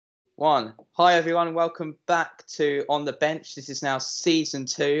1. Hi everyone, welcome back to On the Bench. This is now Season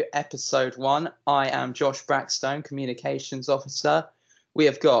 2, Episode 1. I am Josh Brackstone, Communications Officer. We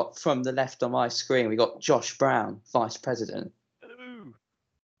have got, from the left on my screen, we've got Josh Brown, Vice President. Hello.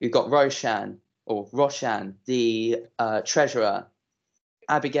 We've got Roshan, the Treasurer.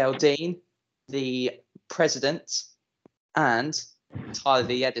 Abigail Dean, the President. And Tyler,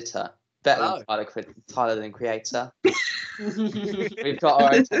 the Editor. Better than Tyler, the Creator. We've got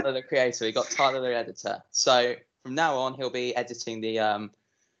our own Tyler, the Creator. We've got Tyler, the Editor. So from now on, he'll be editing the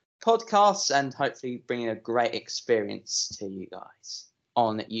podcasts and hopefully bringing a great experience to you guys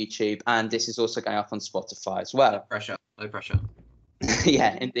on YouTube. And this is also going up on Spotify as well. No pressure.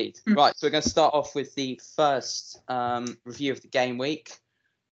 Yeah, indeed. Right, so we're going to start off with the first review of the game week.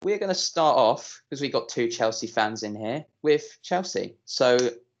 We're going to start off, because we've got two Chelsea fans in here, with Chelsea. So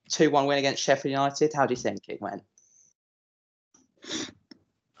 2-1 win against Sheffield United. How do you think it went?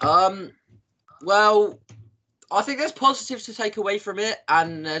 Well, I think there's positives to take away from it,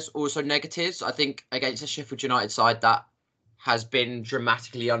 and there's also negatives. I think against the Sheffield United side that has been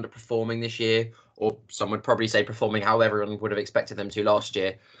dramatically underperforming this year, or some would probably say performing how everyone would have expected them to last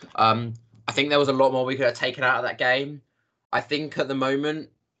year. I think there was a lot more we could have taken out of that game. I think at the moment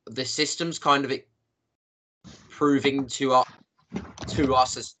the system's kind of proving to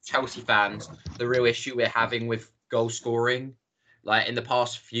us as Chelsea fans the real issue we're having with goal scoring. Like in the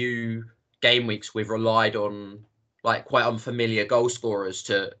past few game weeks, we've relied on like quite unfamiliar goal scorers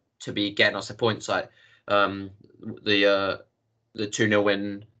to be getting us the points. Like the 2-0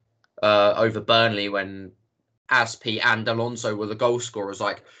 win over Burnley when Aspi and Alonso were the goal scorers.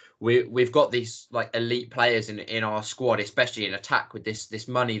 Like we've got these like elite players in our squad, especially in attack with this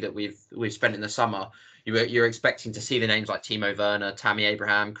money that we've spent in the summer. You're expecting to see the names like Timo Werner, Tammy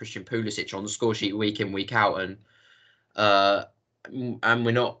Abraham, Christian Pulisic on the score sheet week in, week out, and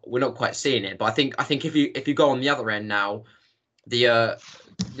we're not quite seeing it. But I think if you go on the other end now, the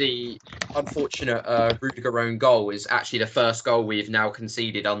unfortunate Rudiger own goal is actually the first goal we've now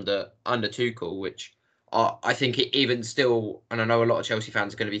conceded under Tuchel, which I think it even still, and I know a lot of Chelsea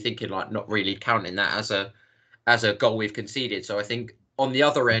fans are going to be thinking like not really counting that as a goal we've conceded. So I think on the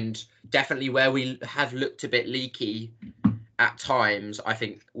other end, definitely where we have looked a bit leaky at times, I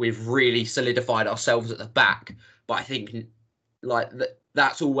think we've really solidified ourselves at the back. But I think like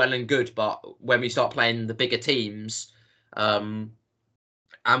that's all well and good, but when we start playing the bigger teams, and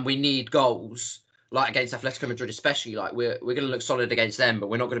we need goals, like against Atletico Madrid especially, like we're going to look solid against them, but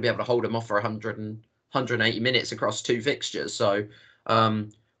we're not going to be able to hold them off for 180 minutes across two fixtures. So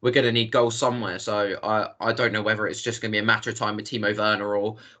we're going to need goals somewhere. So I don't know whether it's just going to be a matter of time with Timo Werner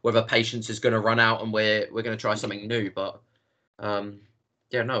or whether patience is going to run out and we're going to try something new. But I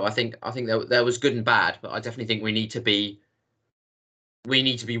think there was good and bad, but I definitely think we need to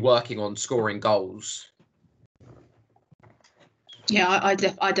be working on scoring goals. Yeah, I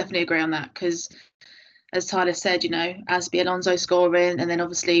definitely agree on that, because as Tyler said, Aspi Alonso scoring, and then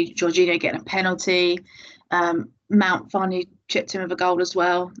obviously Jorginho getting a penalty. Mount finally chipped in with a goal as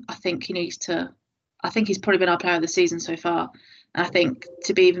well. I think he's probably been our player of the season so far. And I think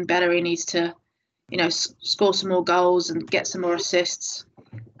to be even better, he needs to, score some more goals and get some more assists.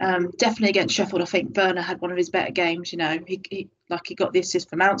 Definitely against Sheffield, I think Werner had one of his better games. He got the assist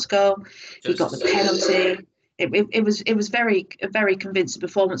for Mount's goal. He got the penalty. It was a very convincing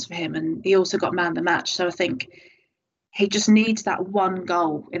performance for him, and he also got man of the match. So I think he just needs that one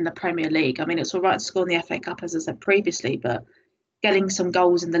goal in the Premier League. I mean, it's all right to score in the FA Cup, as I said previously, but getting some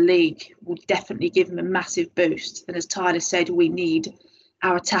goals in the league will definitely give him a massive boost. And as Tyler said, we need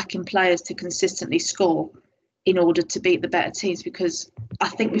our attacking players to consistently score in order to beat the better teams, because I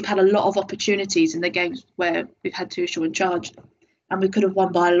think we've had a lot of opportunities in the games where we've had Tuchel in charge, and we could have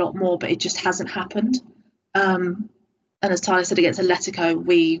won by a lot more, but it just hasn't happened. And as Tyler said, against Atletico,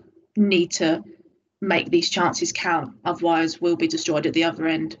 we need to make these chances count, otherwise we'll be destroyed at the other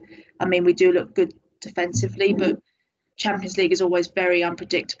end. I mean, we do look good defensively, but Champions League is always very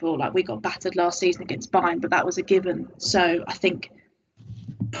unpredictable. Like, we got battered last season against Bayern, but that was a given. So I think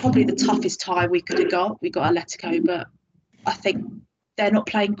probably the toughest tie we could have got, we got Atletico, but I think they're not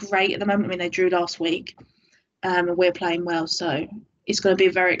playing great at the moment. I mean, they drew last week, and we're playing well, so it's going to be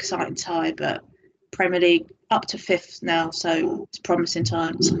a very exciting tie. But Premier League up to 5th now, so it's promising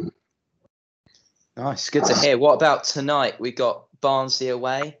times. Nice, good to hear. What about tonight? We got Barnsley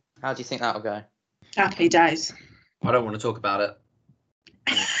away. How do you think that'll go? Happy days. I don't want to talk about it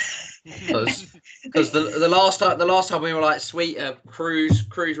because the last time we were like sweet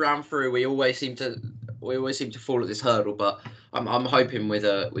cruise round through, we always seem to fall at this hurdle. But I'm hoping with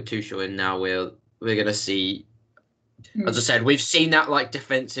Tuchel in now we're going to see As I said, we've seen that like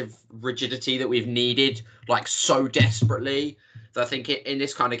defensive rigidity that we've needed like so desperately. That I think in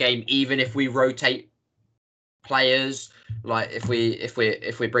this kind of game, even if we rotate players, like if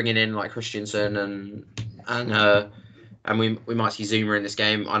we're bringing in like Christensen and we might see Zuma in this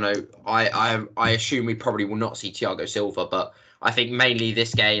game. I know I assume we probably will not see Thiago Silva, but I think mainly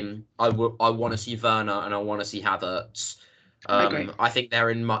this game I want to see Werner and I want to see Havertz. I think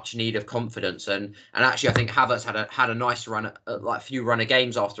they're in much need of confidence, and actually I think Havertz had a nice run, like a few run of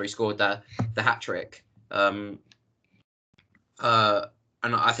games after he scored the hat trick. And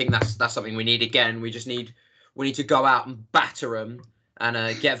I think that's something we need again. We need to go out and batter them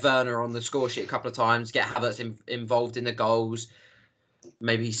and get Werner on the score sheet a couple of times, get Havertz involved in the goals,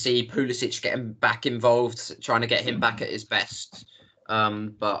 maybe see Pulisic getting back involved, trying to get him back at his best.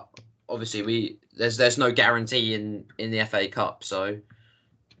 But obviously there's no guarantee in the FA Cup, so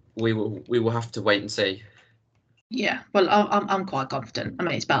we will have to wait and see. Yeah, well, I'm quite confident. I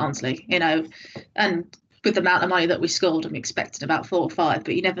mean, it's Barnsley, and with the amount of money that we scored, I'm expecting about 4 or 5.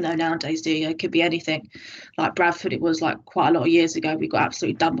 But you never know nowadays, do you? It could be anything. Like Bradford, it was like quite a lot of years ago. We got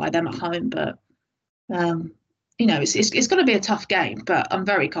absolutely done by them at home. But it's going to be a tough game. But I'm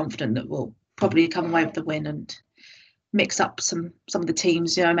very confident that we'll probably come away with the win and mix up some of the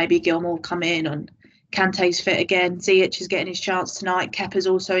teams. Maybe Gilmore will come in and Kante's fit again. Ziyech is getting his chance tonight. Kepa's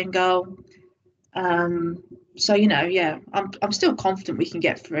also in goal. So I'm still confident we can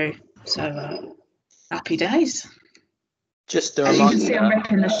get through. So happy days. Just a As you can see, I'm reminder.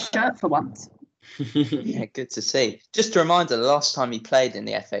 repping the shirt for once. Yeah, good to see. Just a reminder, the last time you played in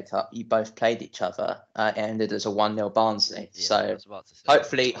the FA Cup, you both played each other. It ended as a 1-0 Barnsley. Yeah, I So was about to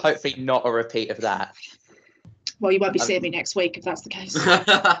say. hopefully not a repeat of that. Well, you won't be seeing me next week if that's the case.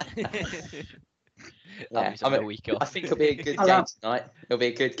 Yeah, a week off. I think it'll be a good game tonight. It'll be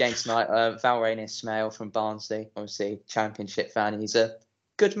a good game tonight. Valérien Ismaël from Barnsley, obviously Championship fan. He's a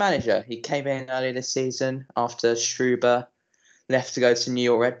good manager. He came in earlier this season after Struber left to go to New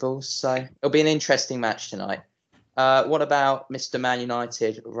York Red Bulls. So it'll be an interesting match tonight. What about Mr. Man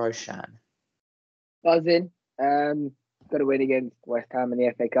United, Roshan? Buzzing. Got a win against West Ham in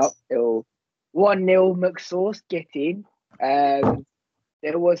the FA Cup. It'll 1-0 McSauce get in.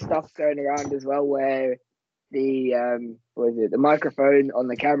 There was stuff going around as well where the microphone on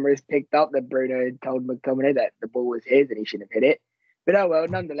the cameras picked up that Bruno had told McTominay that the ball was his and he shouldn't have hit it. But oh well,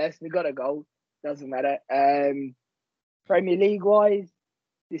 nonetheless, we got a goal. Doesn't matter. Premier League wise,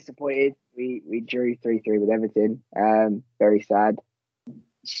 disappointed. We drew 3-3 with Everton. Very sad.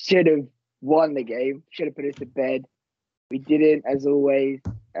 Should have won the game. Should have put us to bed. We didn't, as always.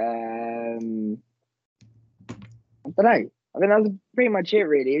 I don't know. I mean, that was pretty much it,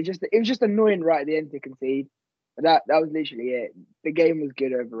 really. It was just annoying right at the end to concede. But that was literally it. The game was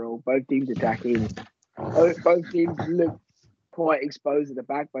good overall. Both teams attacking. Both teams looked quite exposed at the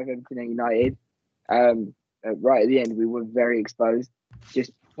back, both Everton and United. Right at the end, we were very exposed,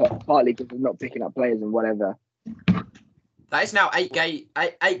 just partly because of not picking up players and whatever. That is now 8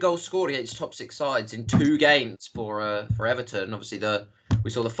 goals scored against top 6 sides in 2 games for Everton. Obviously, we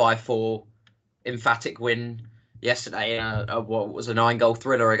saw the 5-4 emphatic win yesterday. What was a 9-goal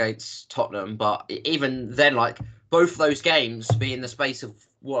thriller against Tottenham. But even then, like both those games be in the space of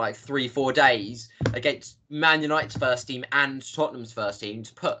 3-4 days against Man United's first team and Tottenham's first team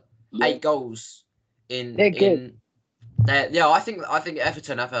to put 8 goals in. They're good. I think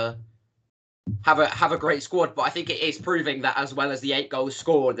Everton have a great squad, but I think it is proving that as well as the 8 goals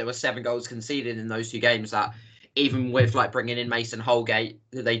scored, there were 7 goals conceded in those 2 games. That even with like bringing in Mason Holgate,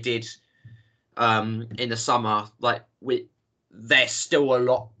 that they did in the summer, there's still a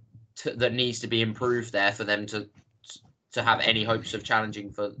lot that needs to be improved there for them to have any hopes of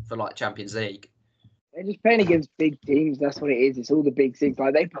challenging for like Champions League. They're just playing against big teams. That's what it is. It's all the big six.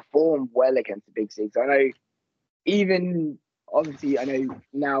 Like they perform well against the big six. I know. Even obviously, I know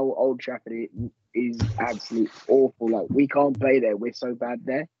now Old Trafford is absolutely awful. Like we can't play there. We're so bad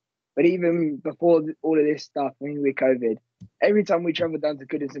there. But even before all of this stuff, I mean, with COVID, every time we travelled down to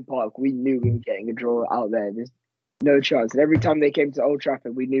Goodison Park, we knew we were getting a draw out there. There's no chance. And every time they came to Old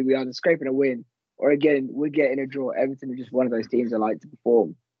Trafford, we knew we were either scraping a win or again, we're getting a draw. Everton are just one of those teams that like to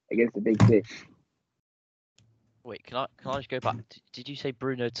perform against the big six. Wait, can I just go back? Did you say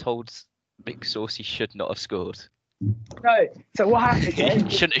Bruno told McSauce he should not have scored? No. So what happened?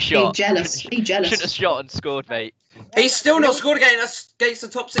 He shouldn't have shot. Be jealous. Shouldn't have shot and scored, mate. He's still not scored against the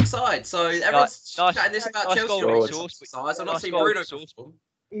top 6 side. So everyone's chatting this about Chelsea. I'm not seeing Bruno score.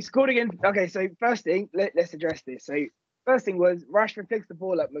 He scored against. Okay, so first thing, let's address this. So first thing was Rashford picks the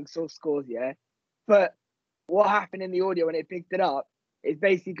ball up, McSauce scores, yeah. But what happened in the audio when it picked it up is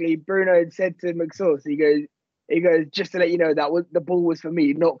basically Bruno had said to McSauce, he goes, He goes, just to let you know, the ball was for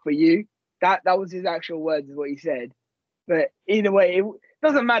me, not for you. That was his actual words, is what he said. But either way, it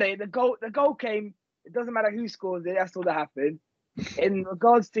doesn't matter. The goal came. It doesn't matter who scores it. That's all that happened. In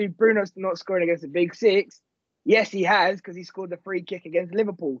regards to Bruno not scoring against the Big Six, yes, he has, because he scored the free kick against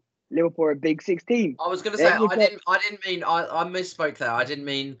Liverpool. Liverpool are a Big Six team. I was going to say I misspoke there. I didn't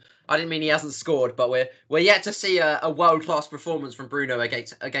mean he hasn't scored, but we're yet to see a world class performance from Bruno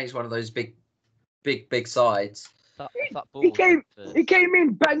against one of those big sides. That ball He came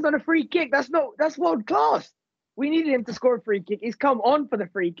in, banged on a free kick. That's world class. We needed him to score a free kick. He's come on for the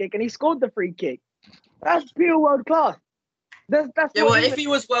free kick and he scored the free kick. That's pure world class. That's yeah, well, if he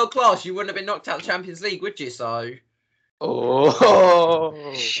was world class, you wouldn't have been knocked out of the Champions League, would you? So.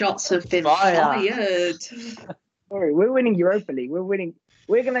 Oh, Shots have been Fire. fired. Sorry, we're winning Europa League.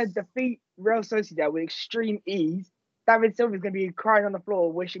 We're gonna defeat Real Sociedad with extreme ease. David Silva's gonna be crying on the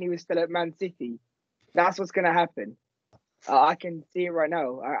floor, wishing he was still at Man City. That's what's gonna happen. I can see it right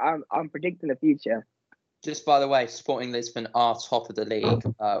now. I'm predicting the future. just by the way, Sporting Lisbon are top of the league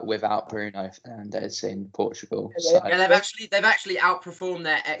without Bruno Fernandes in Portugal. So. Yeah, they've actually outperformed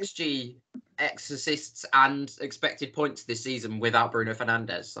their XG, X assists, and expected points this season without Bruno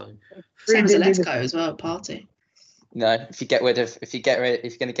Fernandes. So Same as Atletico as well, Party. No, if you're going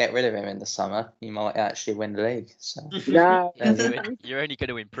to get rid of him in the summer, you might actually win the league. So Nah, You're only going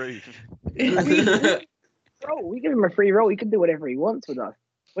to improve. bro, we give him a free roll. He can do whatever he wants with us.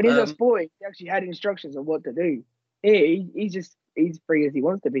 When he's at Sporting, he actually had instructions on what to do. Here, he's free as he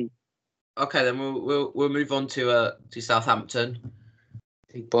wants to be. Okay, then we'll move on to Southampton.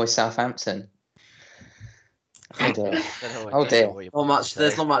 big boy Southampton. Oh dear.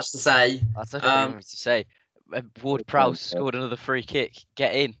 There's not much to say. I don't know what you want me to say. Ward Prowse scored another free kick.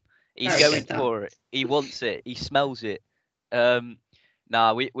 Get in. He's going for it. He wants it. He smells it.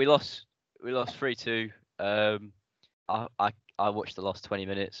 We lost 3-2. I watched the last 20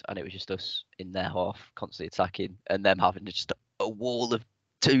 minutes and it was just us in their half constantly attacking and them having just a wall of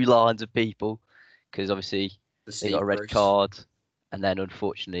 2 lines of people because obviously they got a red card and then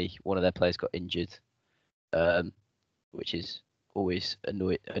unfortunately one of their players got injured, which is always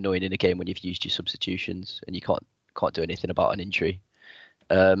annoying in a game when you've used your substitutions and you can't do anything about an injury.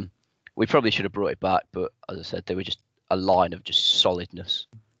 We probably should have brought it back, but as I said, they were just a line of just solidness.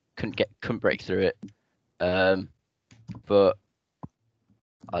 Couldn't break through it. But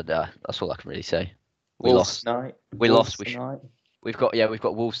that's all I can really say. We lost. Tonight. We lost. We've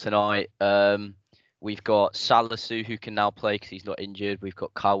got Wolves tonight. We've got Salisu who can now play because he's not injured. We've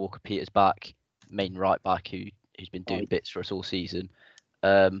got Kyle Walker-Peters back, main right back who's been doing bits for us all season.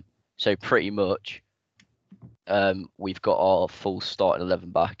 So pretty much, we've got our full starting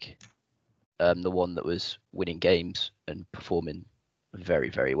 11 back. The one that was winning games and performing very,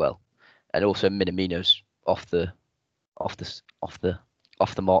 very well, and also Minamino's off the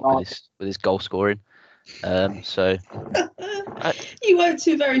mark with his goal scoring. So you weren't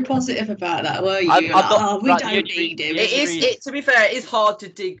too very positive about that, were you? We don't need him. To be fair, it is hard to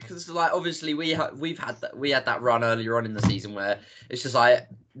dig because, like, obviously we had that run earlier on in the season where it's just like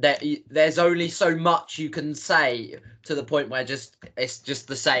there's only so much you can say to the point where it's just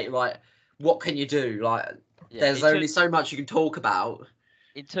the same. Like, what can you do? Like, there's only so much you can talk about.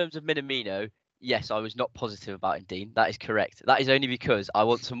 In terms of Minamino, yes, I was not positive about him, Dean. That is correct. That is only because I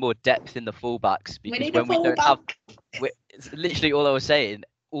want some more depth in the fullbacks. Because when we don't have, it's literally all I was saying.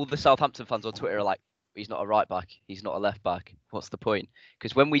 All the Southampton fans on Twitter are like, "He's not a right back. He's not a left back. What's the point?"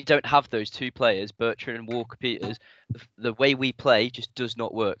 Because when we don't have those 2 players, Bertrand and Walker-Peters, the way we play just does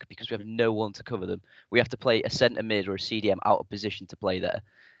not work because we have no one to cover them. We have to play a centre mid or a CDM out of position to play there.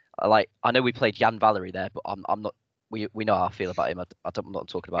 I know we played Jan Valery there, but I'm not. We know how I feel about him. I'm not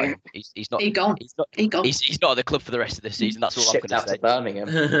talking about him. He's not. He's not at the club for the rest of the season. That's all I'm going to say. Birmingham.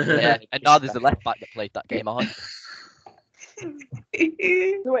 Yeah, and now there's the left back that played that game.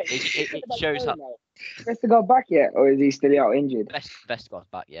 It shows how. Vestergaard back yet, or is he still out injured? Vestergaard's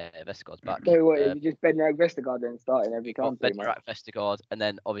back. Yeah, Vestergaard's back. So what? Is he just Bednarek Vestergaard then starting every time? Bednarek Vestergaard, and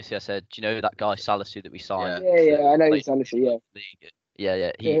then obviously I said, do you know that guy Salisu that we signed? Yeah, I know Salisu.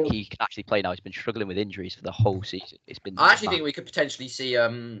 Yeah. He can actually play now. He's been struggling with injuries for the whole season. It's been. I actually think we could potentially see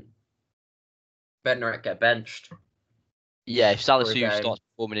Bednarek get benched. Yeah, if Salisu starts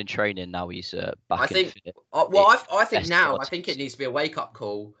performing in training now, he's back. I think. I think now. I think it needs to be a wake-up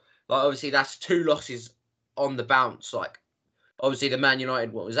call. Like, obviously, that's 2 losses on the bounce. Like, obviously, the Man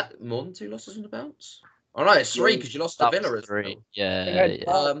United. What was that? More than 2 losses on the bounce? Oh no, it's 3 because you lost to Villa as well. Yeah.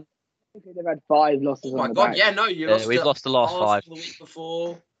 I think they've had 5 losses. Oh my god! Yeah, no, we've lost the last 5 the week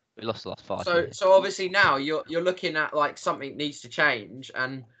before. We lost the last 5. So obviously now you're looking at like something needs to change,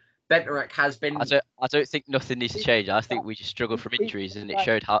 and Bednarek has been. I don't think nothing needs to change. I think we just struggle from injuries, and it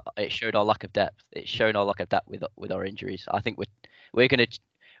showed our lack of depth. It's shown our lack of depth with our injuries. I think we're gonna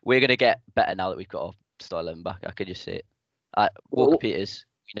get better now that we've got our start 11 back. I could just see it. Walker Peters,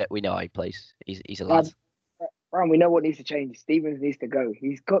 we know how he plays. He's a lad. Ron, we know what needs to change. Stevens needs to go.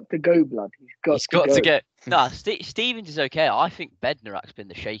 He's got to go, blood. He's got to go. Nah, Stevens is okay. I think Bednarek's been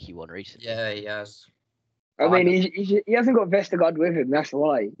the shaky one recently. Yeah, he has. I mean, he hasn't got Vestergaard with him. That's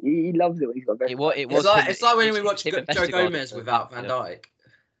why he loves it when he's got Vestergaard. It's like when we watched Joe Gomez without Van Dijk.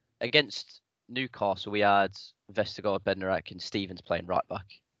 Against Newcastle, we had Vestergaard, Bednarek, and Stevens playing right back.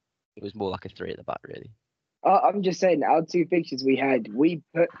 It was more like a 3 at the back, really. I'm just saying, our 2 fixtures we had, we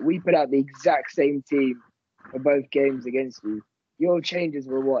put out the exact same team for both games against you. Your changes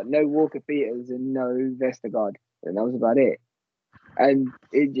were what? No Walker Peters and no Vestergaard, and that was about it. And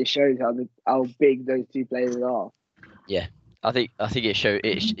it just shows how big those 2 players are. Yeah, I think it showed.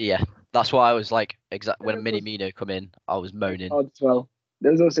 Yeah, that's why I was like, when Minamino come in, I was moaning. As well,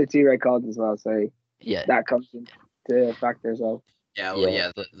 there was also 2 red cards as well, so yeah, that comes into a factor as well. Yeah, well,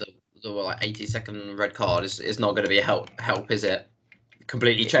 yeah, the like 80-second red card is not going to be a help, is it?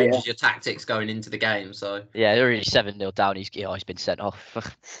 Completely changes your tactics going into the game. So yeah, they're already 7-0 down. He's been sent off.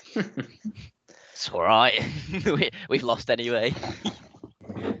 It's all right. We've lost anyway.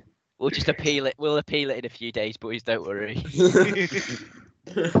 We'll just appeal it. We'll appeal it in a few days, boys. Don't worry.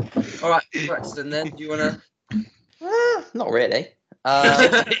 All right, Braxton. Then do you want to? Not really.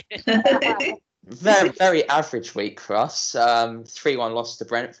 Very average week for us. 3-1 loss to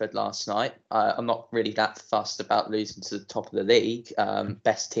Brentford last night. I'm not really that fussed about losing to the top of the league.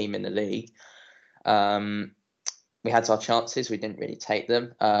 Best team in the league. We had our chances. We didn't really take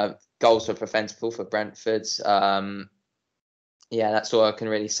them. Goals were preventable for Brentford. Yeah, that's all I can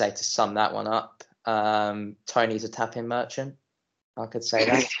really say to sum that one up. Tony's a tapping merchant. I could say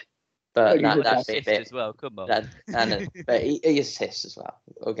that. But that's a bit as well. Come on. But he assists as well.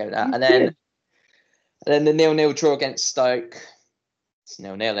 We'll go with that. And then the 0-0 draw against Stoke. It's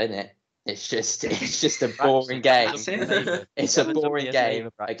 0-0, isn't it? It's just a boring game. It's a boring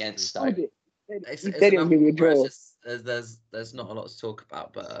game against Stoke. There's not a lot to talk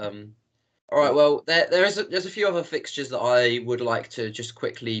about, but all right. Well, there's a few other fixtures that I would like to just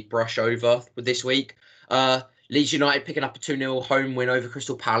quickly brush over with this week. Leeds United picking up a 2-0 home win over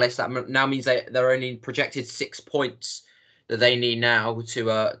Crystal Palace. That now means they're only projected 6 points that they need now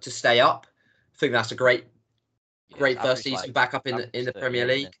to stay up. I think that's a great first season back up in the Premier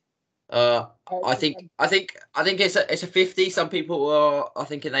League. I think it's a 50. Some people are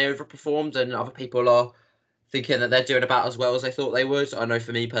thinking they overperformed, and other people are thinking that they're doing about as well as they thought they would. I know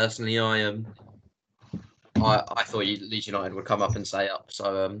for me personally, I thought Leeds United would come up and stay up.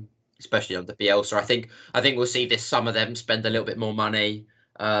 So especially under Bielsa, I think we'll see this summer them spend a little bit more money,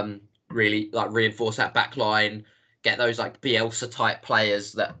 really like reinforce that back line, get those like Bielsa type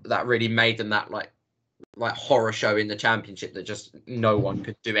players that really made them that like horror show in the Championship that just no one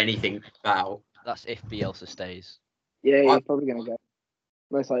could do anything about. That's if Bielsa stays. Yeah, he's probably going to go.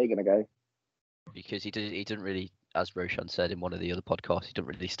 Most likely going to go. Because he didn't really, as Roshan said in one of the other podcasts, he didn't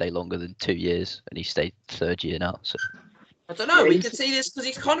really stay longer than 2 years, and he stayed 3rd year now. So I don't know. We can see this because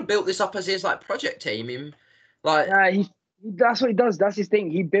he's kind of built this up as his like project team. That's what he does. That's his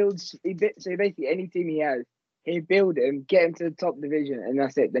thing. So basically, any team he has, he build him, get him to the top division, and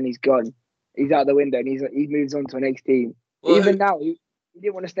that's it. Then he's gone. He's out the window, and he moves on to a next team. Well, even now, he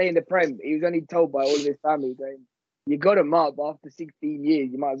didn't want to stay in the Prem. He was only told by all of his family, going, "You got him up after 16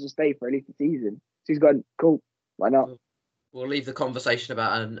 years. You might as well stay for at least a season." So he's gone, cool. Why not? We'll leave the conversation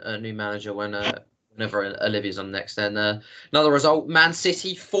about a new manager whenever Olivia's on next. Then another result: Man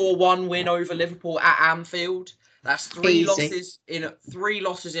City 4-1 win over Liverpool at Anfield. That's 3 losses in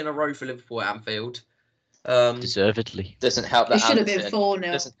a row for Liverpool at Anfield. Deservedly. Doesn't help that it should have been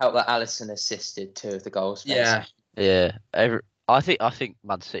 4-0. Doesn't help that Alisson assisted 2 of the goals. Yeah. I think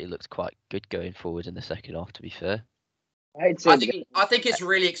Man City looks quite good going forward in the second half. To be fair, I think it's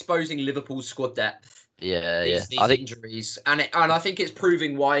really exposing Liverpool's squad depth. These injuries, and I think it's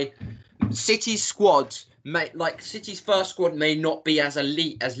proving why City's squad City's first squad may not be as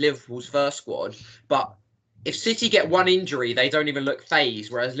elite as Liverpool's first squad, but if City get one injury, they don't even look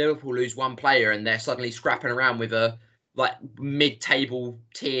phased, whereas Liverpool lose one player and they're suddenly scrapping around with a mid-table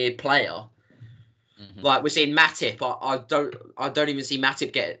tier player. Mm-hmm. Like we're seeing Matip. I don't even see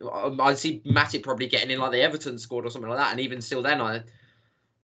Matip get. I see Matip probably getting in like the Everton squad or something like that, and even still then,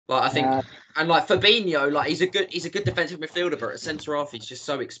 Like I think, and like Fabinho, like he's a good defensive midfielder, but at centre half he's just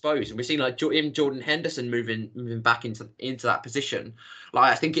so exposed. And we've seen like Jordan Henderson moving back into that position.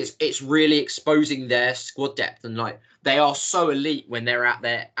 Like I think it's really exposing their squad depth, and like they are so elite when they're at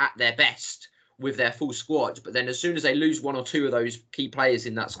their best with their full squad. But then as soon as they lose one or two of those key players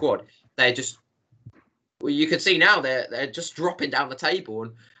in that squad, they're just, well, you can see now they're just dropping down the table,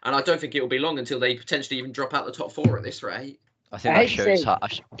 and I don't think it will be long until they potentially even drop out the top 4 at this rate. I think that shows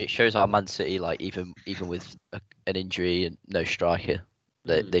it shows how Man City, like even with an injury and no striker,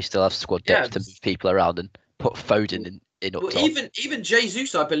 they still have squad depth to move people around and put Foden in up top. Even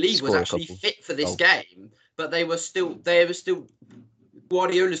Jesus, I believe, was actually fit for this game, but they were still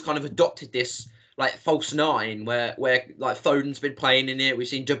Guardiola's kind of adopted this like false 9 where like Foden's been playing in it. We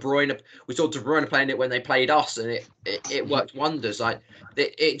saw De Bruyne playing it when they played us, and it worked wonders. Like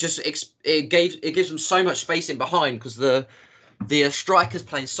it gives them so much space in behind because the strikers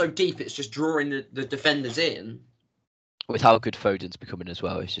playing so deep, it's just drawing the defenders in. With how good Foden's becoming as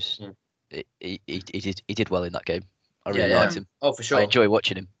well, it's just he did well in that game. I really liked him. Oh, for sure. I enjoy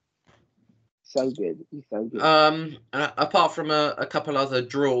watching him. So good. He's so good. And apart from a couple other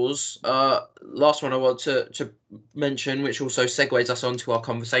draws, last one I want to mention, which also segues us onto our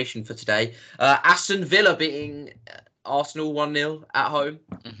conversation for today. Aston Villa beating Arsenal 1-0 at home.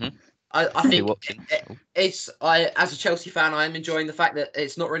 Mm-hmm. I think as a Chelsea fan, I am enjoying the fact that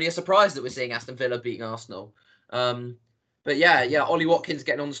it's not really a surprise that we're seeing Aston Villa beating Arsenal. But yeah, Ollie Watkins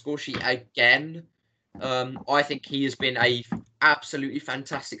getting on the score sheet again. I think he has been a absolutely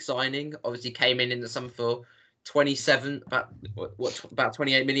fantastic signing. Obviously, came in the summer for 27, about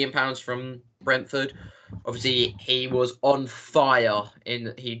 28 million pounds from Brentford. Obviously, he was on fire.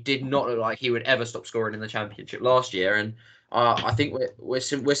 He did not look like he would ever stop scoring in the Championship last year, and I think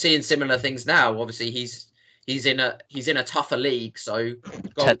we're seeing similar things now. Obviously, he's in a tougher league, so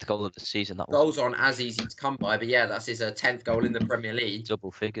 10th goal of the season. That goals aren't as easy to come by, but yeah, that's his 10th goal in the Premier League.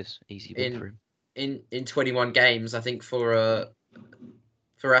 Double figures, easy win for him. In 21 games, I think for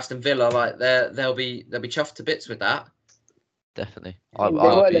Aston Villa, like they'll be chuffed to bits with that. Definitely,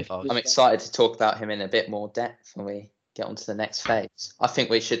 I'm excited to talk about him in a bit more depth when we get on to the next phase. I think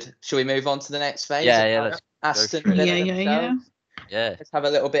we should we move on to the next phase? Yeah. Let's Aston Villa. Yeah. Let's have a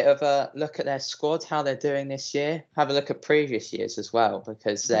little bit of a look at their squad, how they're doing this year. Have a look at previous years as well,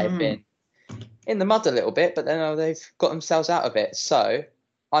 because they've been in the mud a little bit, but then they've got themselves out of it. So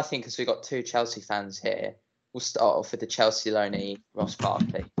I think as we've got 2 Chelsea fans here, we'll start off with the Chelsea loanee, Ross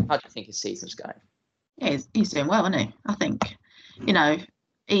Barkley. How do you think his season's going? Yeah, he's doing well, isn't he? I think,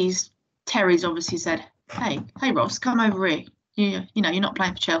 Terry's obviously said, hey Ross, come over here. You're not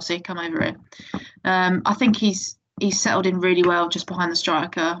playing for Chelsea, come over here. I think he's settled in really well just behind the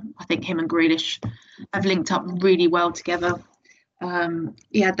striker. I think him and Grealish have linked up really well together.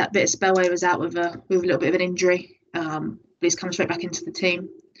 He had that bit of spell where he was out with a little bit of an injury. But he's come straight back into the team.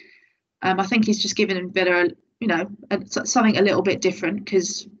 I think he's just given Villa, something a little bit different,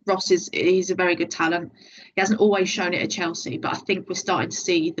 because Ross he's a very good talent. He hasn't always shown it at Chelsea, but I think we're starting to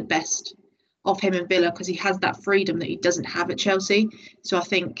see the best of him in Villa because he has that freedom that he doesn't have at Chelsea. So I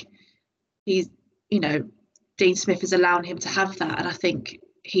think he's, Dean Smith is allowing him to have that, and I think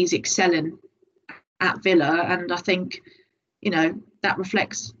he's excelling at Villa, and I think, that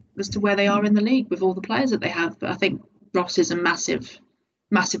reflects as to where they are in the league with all the players that they have. But I think Ross is a massive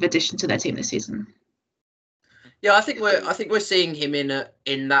addition to their team this season. Yeah, I think we're seeing him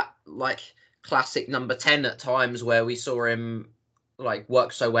in that like classic number 10 at times where we saw him like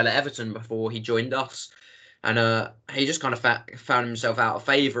work so well at Everton before he joined us, and he just kind of found himself out of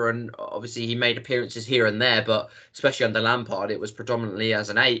favour. And obviously he made appearances here and there, but especially under Lampard, it was predominantly as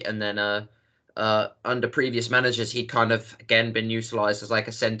an 8, and then under previous managers he'd kind of again been utilised as like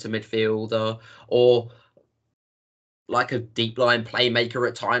a centre midfielder or like a deep line playmaker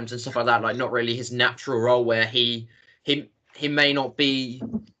at times and stuff like that, like not really his natural role, where he may not be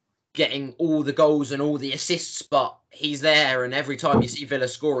getting all the goals and all the assists, but he's there, and every time you see Villa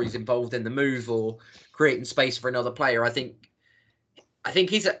score, he's involved in the move or creating space for another player. I think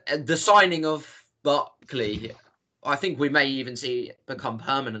he's the signing of Barkley, I think we may even see it become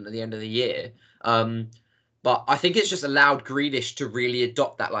permanent at the end of the year. But I think it's just allowed Grealish to really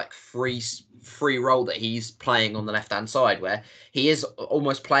adopt that like free role that he's playing on the left-hand side, where he is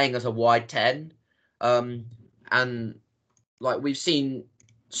almost playing as a wide 10. And like we've seen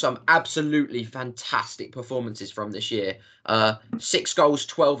some absolutely fantastic performances from this year. 6 goals,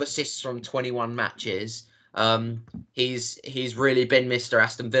 12 assists from 21 matches. He's really been Mr.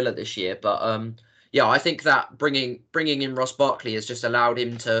 Aston Villa this year. But yeah, I think that bringing in Ross Barkley has just allowed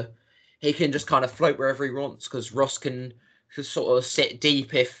him to, he can just kind of float wherever he wants, because Ross can sort of sit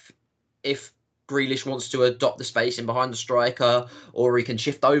deep if Grealish wants to adopt the space in behind the striker, or he can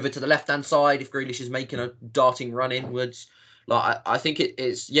shift over to the left-hand side if Grealish is making a darting run inwards. Like I think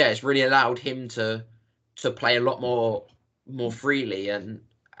it's really allowed him to play a lot more freely, and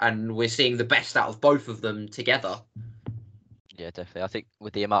we're seeing the best out of both of them together. Yeah, definitely. I think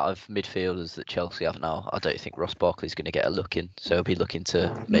with the amount of midfielders that Chelsea have now, I don't think Ross Barkley's going to get a look in. So he'll be looking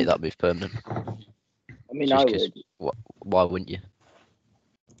to make that move permanent. I mean, I would. Why wouldn't you?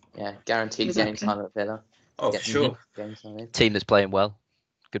 Yeah, guaranteed game time at Villa. Oh, for sure. Team that's playing well,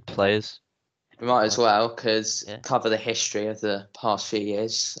 good players. We might as well, because cover the history of the past few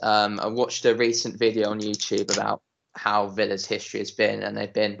years. I watched a recent video on YouTube about how Villa's history has been, and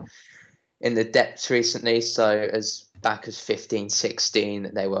they've been in the depths recently. So as back as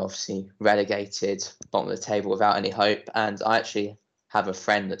 15-16, they were obviously relegated, bottom of the table without any hope. And I actually have a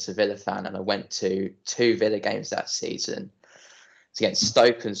friend that's a Villa fan, and I went to 2 Villa games that season. It's against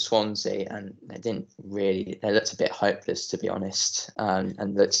Stoke and Swansea, and they looked a bit hopeless, to be honest,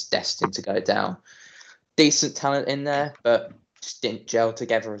 and looked destined to go down. Decent talent in there, but just didn't gel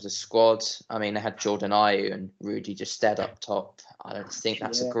together as a squad. I mean, they had Jordan Ayew and Rudy Gestede up top. I don't think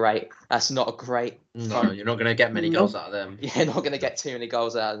that's not a great. No, you're not going to get many goals out of them. You're not going to get too many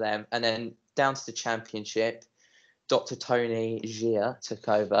goals out of them. And then down to the Championship, Dr. Tony Gia took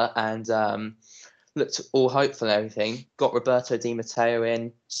over and looked all hopeful and everything. Got Roberto Di Matteo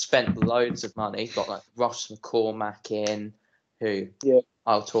in, spent loads of money. Got like Ross McCormack in, who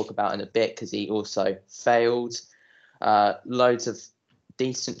I'll talk about in a bit because he also failed. Loads of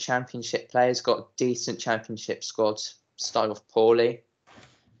decent Championship players. Got a decent Championship squad. Started off poorly.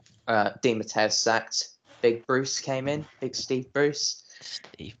 Di Matteo sacked. Big Bruce came in. Big Steve Bruce.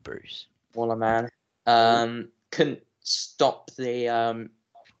 What a man. Couldn't stop the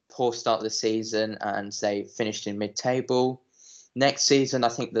poor start of the season, and they finished in mid-table. Next season, I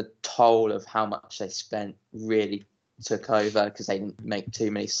think the toll of how much they spent really took over because they didn't make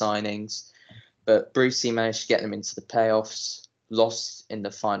too many signings. But Brucey managed to get them into the playoffs, lost in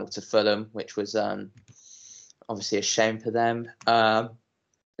the final to Fulham, which was obviously a shame for them. The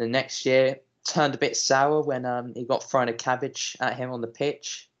next year turned a bit sour when he got thrown a cabbage at him on the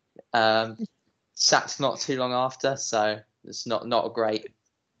pitch. Sacked not too long after, so it's not a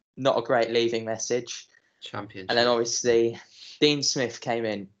great leaving message. Championship. And then obviously Dean Smith came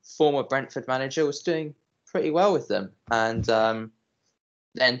in, former Brentford manager, was doing pretty well with them, and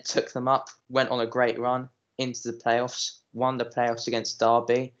then took them up, went on a great run into the playoffs, won the playoffs against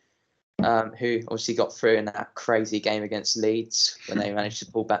Derby, who obviously got through in that crazy game against Leeds when they managed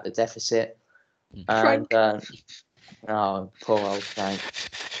to pull back the deficit. And poor old Frank.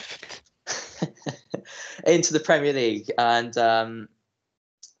 Into the Premier League, and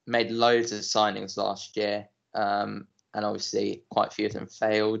made loads of signings last year, and obviously quite a few of them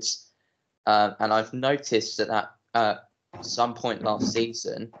failed. And I've noticed that at some point last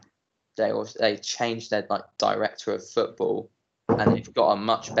season, they changed their director of football, and they've got a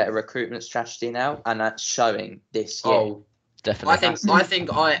much better recruitment strategy now, and that's showing this year. Oh, definitely. I think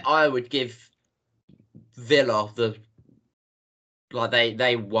I would give Villa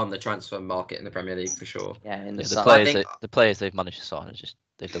they won the transfer market in the Premier League for sure. Yeah, the players they've managed to sign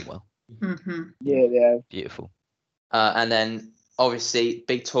they've done well. Mm-hmm. Yeah, they have. Beautiful. And then obviously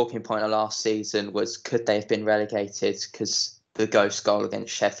big talking point of last season was, could they have been relegated, because the ghost goal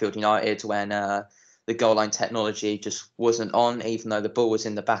against Sheffield United when the goal line technology just wasn't on, even though the ball was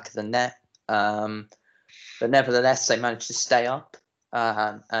in the back of the net. But nevertheless, they managed to stay up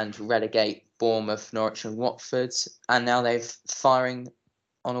and relegate Bournemouth, Norwich and Watford, and now they're firing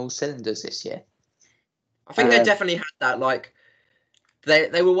on all cylinders this year. I think they definitely had that,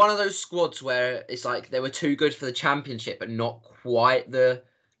 they were one of those squads where it's like they were too good for the Championship but not quite the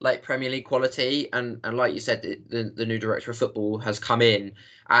Premier League quality, and like you said, the new director of football has come in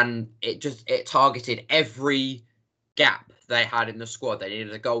and it targeted every gap they had in the squad. They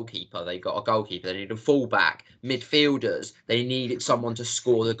needed a goalkeeper, they got a goalkeeper. They needed a fullback, midfielders. They needed someone to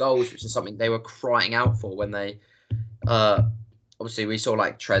score the goals, which is something they were crying out for when they obviously we saw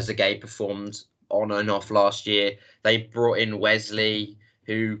Trezeguet performed on and off last year. They brought in Wesley,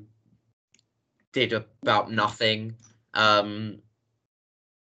 who did about nothing. I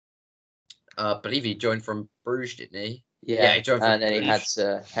believe he joined from Bruges, didn't he? Yeah, he joined from and then Bruges. he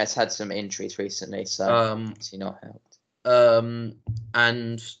has had some injuries recently, so he not helped.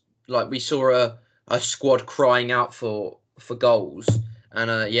 And we saw a squad crying out for goals, and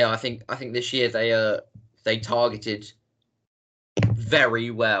I think this year they targeted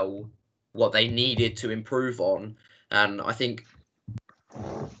very well what they needed to improve on, and I think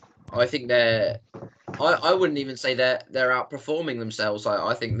I wouldn't even say they're outperforming themselves.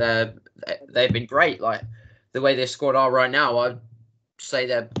 I think they've been great. Like the way their squad are right now, I'd say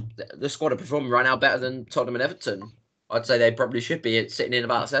the squad are performing right now better than Tottenham and Everton. I'd say they probably should be sitting in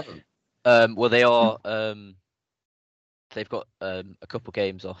about 7. Well, they are. They've got a couple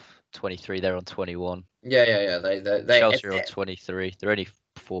games off 23. They're on 21. Yeah. They Chelsea are on 23. They're only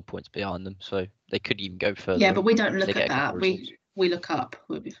 4 points behind them, so they could even go further. Yeah, but we don't if look they at get a couple that. results. We look up.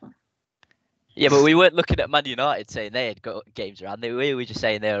 We'll be fine. Yeah, but we weren't looking at Man United saying they had got games around. We were just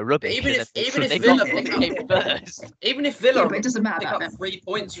saying they were rubbish. Even if they Villa got pick game up, first. even if Villa Yeah, but it doesn't matter pick about up them. 3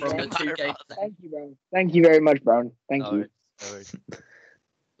 points from the 2 games, Thank you, Brown. Thank you very much, Brown. Thank you. No worries.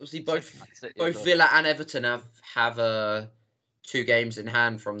 obviously both Villa and Everton have 2 games in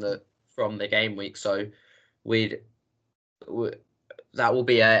hand from the game week, so that will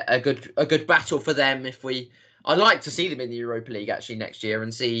be a good battle for them. I'd like to see them in the Europa League actually next year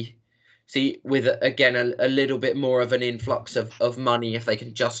and see with again a little bit more of an influx of money, if they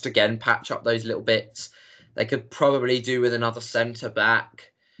can just again patch up those little bits. They could probably do with another centre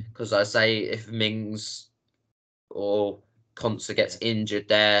back, because I say if Mings or Konsa gets injured,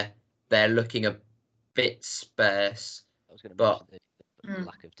 they're looking a bit sparse. I was going to But- mention the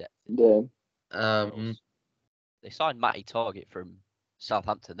lack of depth. Yeah. They signed Matty Target from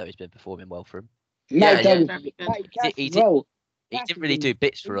Southampton, though he's been performing well for him. Matt yeah. Douglas, Very good. Matt Cash He as well. He Cash didn't has really been- do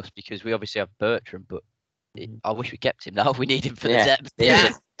bits for us because we obviously have Bertrand, but I wish we kept him now. We need him for Yeah. the depth.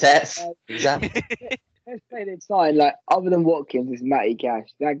 Yeah. Depth. Exactly. Best player they've signed, like other than Watkins, is Matty Cash.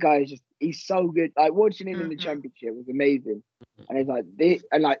 That guy is he's so good. Like watching him in the Mhm. championship was amazing. And it's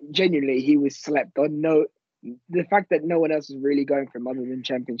like genuinely he was slept on. The fact that no one else is really going for him other than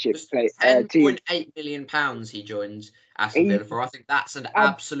championship play team. £10.8 million he joins Aston Villa for. I think that's an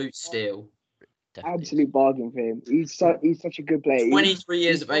absolute steal. Definitely. Absolute bargain for him. He's such a good player. 23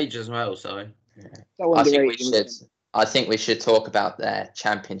 years of age as well, so So I think we underrated. should. I think we should talk about their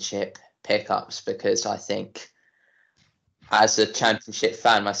championship pickups, because I think, as a championship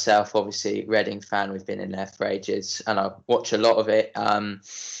fan myself, obviously Reading fan, we've been in there for ages, and I watch a lot of it.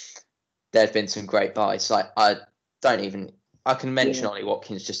 There have been some great buys. Like I can mention Ollie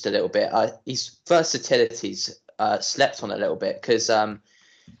Watkins just a little bit. His versatility's slept on a little bit, because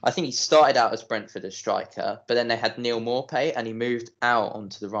I think he started out as Brentford as striker, but then they had Neil Maupay and he moved out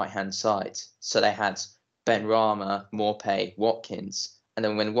onto the right hand side. So they had Ben Rama, Maupay, Watkins, and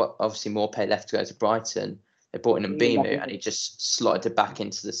then when obviously Maupay left to go to Brighton, they brought in Mbeumo and he just slotted it back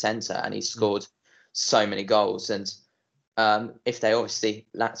into the centre and he scored so many goals. And if they obviously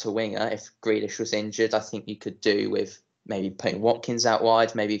lacked a winger, if Grealish was injured, I think you could do with maybe putting Watkins out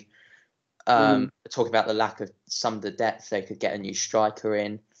wide, maybe talking about the lack of some of the depth, they could get a new striker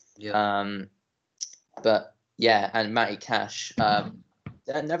in. yeah. But yeah, and Matty Cash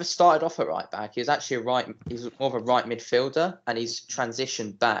never started off at right back. He was actually he's more of a right midfielder, and he's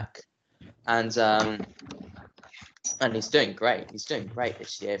transitioned back, and he's doing great. He's doing great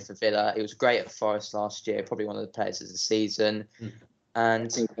this year for Villa. He was great at Forest last year, probably one of the players of the season, and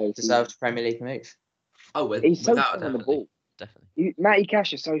deserved a Premier League move. Oh, He's so without a strong on the doubt. ball. Definitely. Matty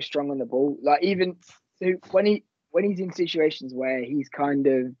Cash is so strong on the ball. Like even when he's in situations where he's kind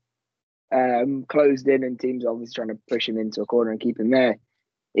of closed in and teams are obviously trying to push him into a corner and keep him there,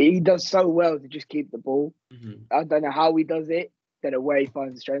 he does so well to just keep the ball. Mhm. I don't know how he does it. Don't know where he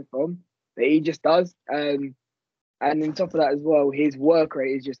finds the strength from, but he just does. And on top of that as well, his work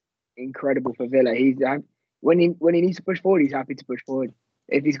rate is just incredible for Villa. He's when he needs to push forward, he's happy to push forward.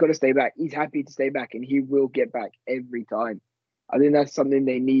 If he's got to stay back, he's happy to stay back, and he will get back every time. I think that's something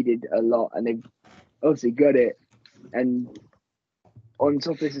they needed a lot, and they've obviously got it. And on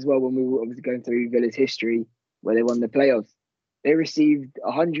top of this as well, when we were obviously going through Villa's history, where they won the playoffs, they received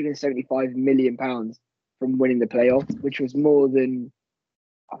 £175 million from winning the playoffs, which was more than,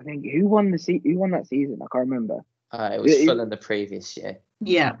 I think, who won that season? I can't remember. It was Fulham the previous year.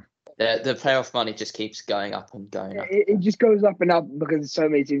 Yeah. The playoff money just keeps going up and going up. It just goes up and up because so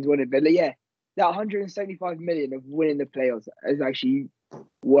many teams won it. But yeah, that 175 million of winning the playoffs has actually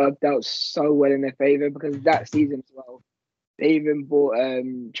worked out so well in their favour, because that season as well, they even bought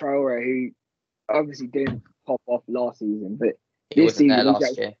Traore, who obviously didn't pop off last season, but He this wasn't there season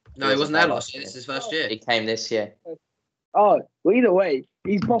last year. No, he wasn't there last year. This is his first year. He came this year. well, either way,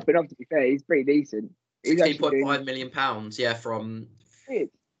 he's popping off. To be fair, he's pretty decent. He's actually doing £16.5 million, yeah, from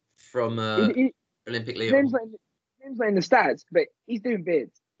bits. Olympic Name's Lyon. not in the stats, but he's doing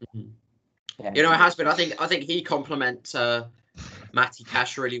bits. Yeah. You know, it has been. I think he complements Matty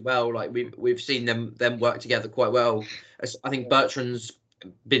Cash really well. Like we've seen them work together quite well. I think Bertrand's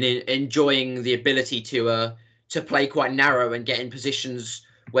been enjoying the ability to play quite narrow and get in positions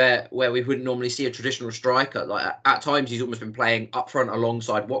where we wouldn't normally see a traditional striker. Like at times, he's almost been playing up front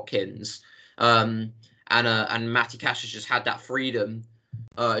alongside Watkins, and Matty Cash has just had that freedom.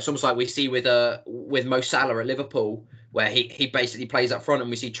 It's almost like we see with Mo Salah at Liverpool, where he basically plays up front, and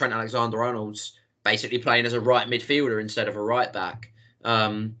we see Trent Alexander-Arnold's basically playing as a right midfielder instead of a right back.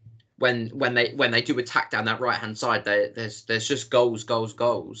 When they do attack down that right hand side, there's just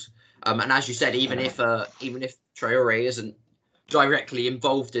goals. And as you said, even if Traore isn't directly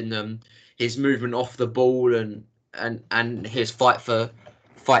involved in them, his movement off the ball and his fight for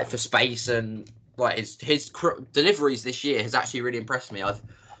space and like his deliveries this year has actually really impressed me.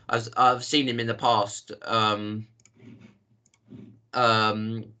 I've seen him in the past,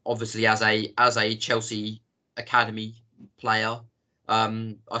 obviously as a Chelsea academy player.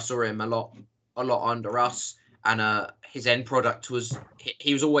 I saw him a lot under us, and his end product was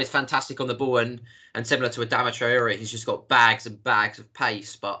he was always fantastic on the ball, and similar to Adama Traore, he's just got bags and bags of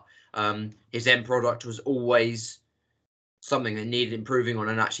pace, but his end product was always something that needed improving on,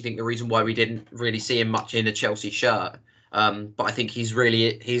 and I actually think the reason why we didn't really see him much in a Chelsea shirt, but I think he's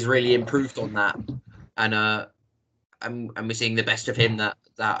really improved on that, and we're seeing the best of him that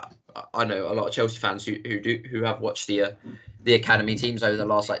I know a lot of Chelsea fans who have watched the academy teams over the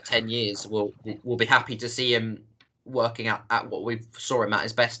last 10 years will be happy to see him working at what we saw him at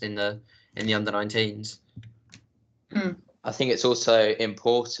his best in the under 19s. I think it's also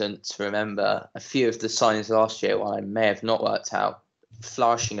important to remember a few of the signings last year, while I may have not worked out,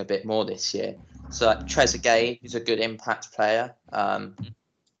 flourishing a bit more this year. So Trezeguet, who's a good impact player. I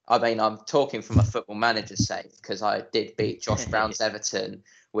mean, I'm talking from a Football Manager's sake because I did beat Josh Brown's Everton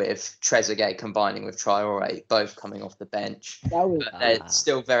with Trezeguet combining with Traore, both coming off the bench. But they're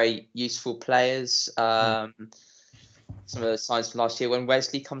still very useful players. Some of the signs from last year, when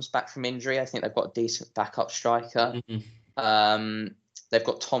Wesley comes back from injury, I think they've got a decent backup striker. They've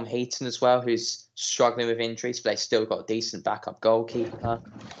got Tom Heaton as well, who's struggling with injuries, but they still got a decent backup goalkeeper.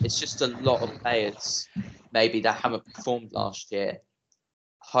 It's just a lot of players maybe that haven't performed last year,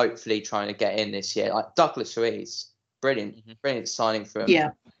 hopefully trying to get in this year. Like Douglas Luiz, brilliant signing from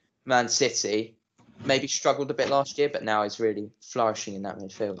Man City. Maybe struggled a bit last year, but now he's really flourishing in that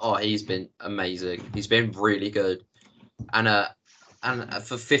midfield. Oh, he's been amazing. He's been really good. And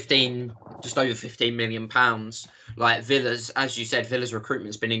for just over £15 million, like Villa's, as you said, Villa's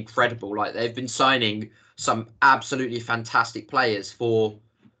recruitment's been incredible. Like they've been signing some absolutely fantastic players for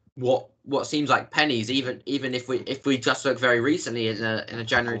what seems like pennies. Even if we just look very recently in a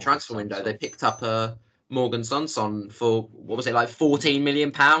January transfer window, they picked up Morgan Sanson for what was it, like £14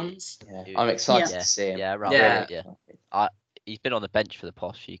 million? Yeah, I'm excited to see him. He's been on the bench for the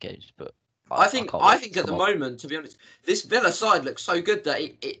past few games, but I think at the moment, to be honest, this Villa side looks so good that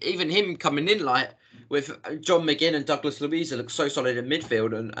even him coming in like with John McGinn and Douglas Luiz looks so solid in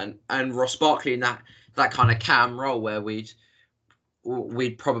midfield, and Ross Barkley in that kind of cam role where we'd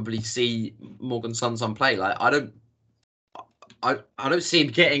probably see Morgan Sanson play. Like I don't see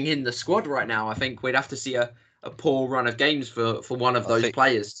him getting in the squad right now. I think we'd have to see a poor run of games for one of those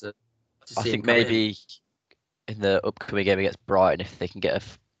players to see. I think maybe in the upcoming game against Brighton, if they can get a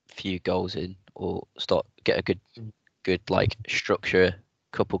few goals in or get a good like structure,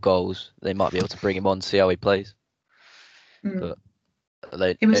 couple goals, they might be able to bring him on, see how he plays. But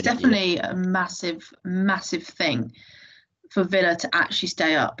it was definitely a massive thing for Villa to actually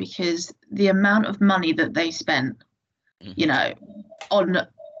stay up, because the amount of money that they spent, on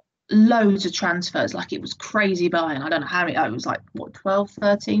loads of transfers, like it was crazy buying. I don't know how many, it was like 12,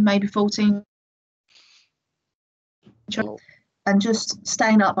 13, maybe 14. And just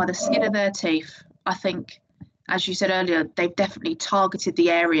staying up by the skin of their teeth. I think, as you said earlier, they've definitely targeted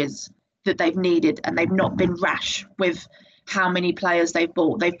the areas that they've needed, and they've not been rash with how many players they've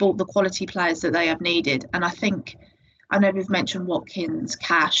bought. They've bought the quality players that they have needed. And I know we've mentioned Watkins,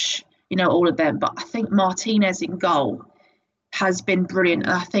 Cash, all of them, but I think Martinez in goal has been brilliant.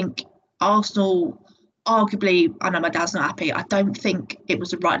 And I think Arsenal, arguably, I know my dad's not happy, I don't think it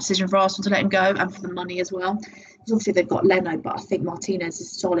was the right decision for Arsenal to let him go, and for the money as well. Obviously they've got Leno, but I think Martinez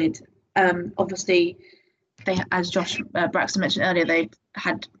is solid. Obviously, as Josh Braxton mentioned earlier, they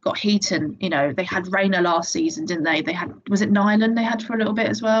had got Heaton. They had Rayner last season, didn't they? They had, was it Nyland they had for a little bit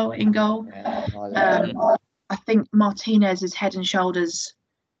as well in goal? I think Martinez is head and shoulders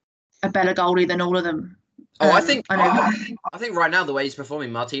a better goalie than all of them. I think right now the way he's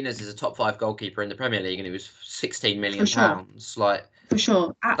performing, Martinez is a top 5 goalkeeper in the Premier League, and it was £16 million. Like for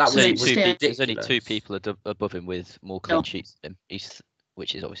sure, absolutely. There's only 2 people above him with more clean sheets than him,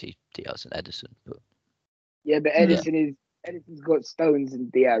 which is obviously Diaz and Ederson. But Ederson's got Stones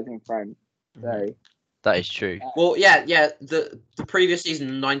and Diaz in front. So That is true. Well, yeah. The previous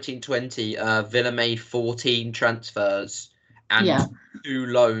season, 1920, Villa made 14 transfers and 2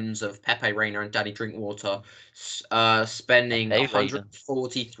 loans of Pepe Reina and Danny Drinkwater, spending Pepe Reina.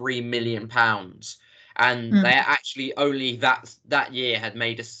 143 million pounds, and they actually only that year had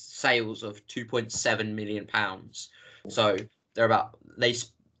made a sales of 2.7 million pounds. So their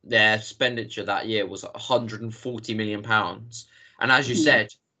expenditure that year was 140 million pounds, and as you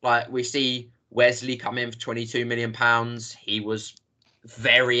said, like we see Wesley come in for 22 million pounds. He was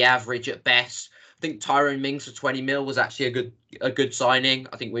very average at best. I think Tyrone Mings for 20 mil was actually a good signing.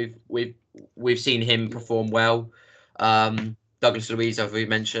 I think we've seen him perform well. Douglas Luiz, as we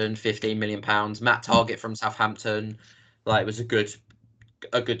mentioned, 15 million pounds. Matt Targett from Southampton, like, was a good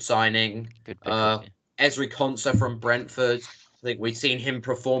signing. Good pick up, Ezri Konsa from Brentford. I think we've seen him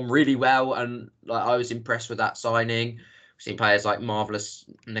perform really well, and like I was impressed with that signing. We've seen players like Marvelous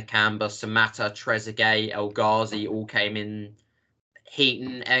Nakamba, Samatta, Trezeguet, El Ghazi all came in.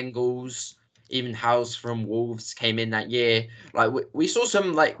 Heaton, Engels, even House from Wolves came in that year. Like we saw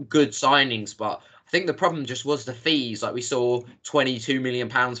some like good signings, but I think the problem just was the fees. Like we saw 22 million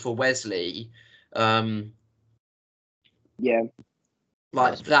pounds for Wesley. Like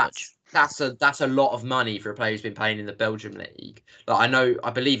that's a lot of money for a player who's been playing in the Belgium league. Like I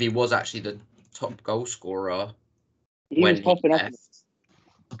believe he was actually the top goal scorer. He was popping up.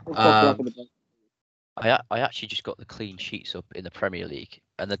 I actually just got the clean sheets up in the Premier League,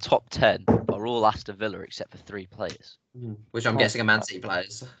 and the top 10 are all Aston Villa except for 3 players. Which I'm guessing are Man City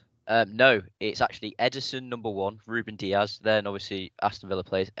players. No, it's actually Edison number 1, Ruben Diaz, then obviously Aston Villa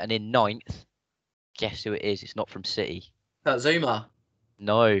players, and in 9th, guess who it is? It's not from City. Zuma.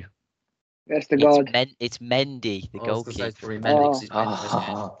 No. That's the god. It's Mendy, the goalkeeper.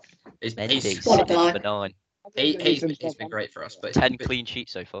 He's number 9. He's been great for us. But 10 clean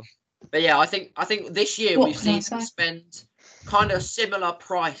sheets so far. But yeah, I think this year we've seen them spend kind of similar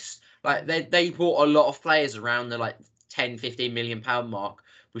price. Like they bought a lot of players around the like 10, 15 million pound mark.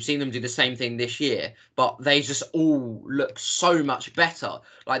 We've seen them do the same thing this year, but they just all look so much better.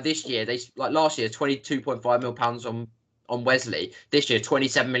 Like this year, last year, 22.5 million pounds on Wesley. This year,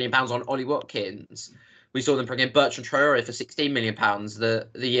 27 million pounds on Ollie Watkins. We saw them bring in Bertrand Traore for 16 million pounds the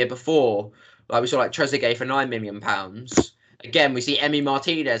year before. Like we saw like Trezeguet for 9 million pounds. Again, we see Emi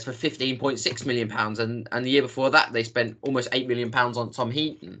Martinez for 15.6 million pounds, and the year before that they spent almost 8 million pounds on Tom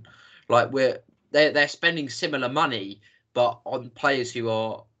Heaton. Like they're spending similar money, but on players who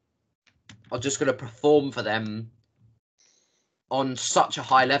are just going to perform for them on such a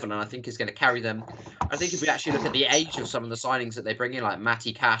high level, and I think is going to carry them. I think if we actually look at the age of some of the signings that they bring in, like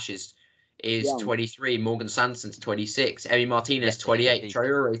Matty Cash is 23, Morgan Sandson's 26, Emi Martinez 28,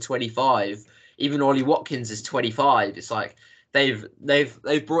 Traore 25, even Ollie Watkins is 25. It's like they've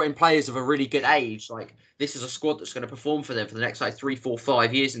brought in players of a really good age. Like this is a squad that's going to perform for them for the next like 3, 4,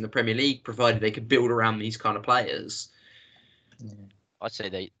 5 years in the Premier League, provided they can build around these kind of players. I'd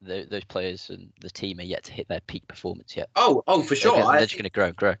say those players and the team are yet to hit their peak performance yet. Oh, for sure. They're just going to grow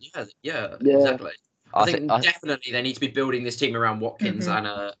and grow. Yeah, exactly. I think definitely they need to be building this team around Watkins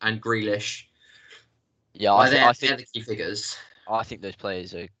and Grealish. Yeah, I think they're the key figures. I think those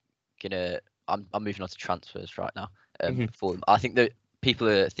players are gonna. I'm moving on to transfers right now. For them, I think that people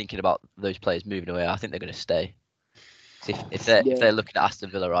are thinking about those players moving away. I think they're going to stay. If they're looking at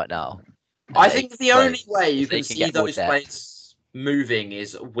Aston Villa right now, I think the only way you can see those players moving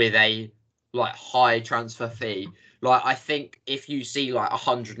is with a like high transfer fee. Like I think if you see like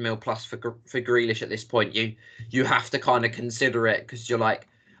 100 mil plus for Grealish at this point, you have to kind of consider it, because you're like,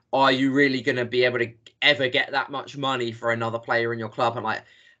 are you really going to be able to ever get that much money for another player in your club? And like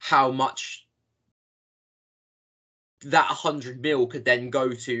how much that 100 mil could then go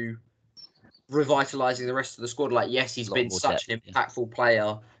to revitalizing the rest of the squad. Like, yes, he's been such an impactful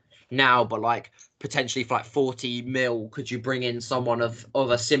player now, but like potentially for like 40 mil, could you bring in someone of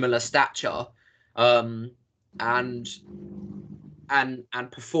a similar stature, and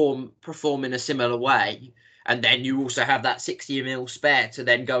perform in a similar way? And then you also have that 60 mil spare to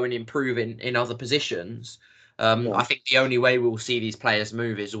then go and improve in other positions. I think the only way we'll see these players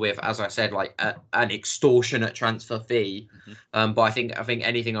move is with, as I said, like an extortionate transfer fee. But I think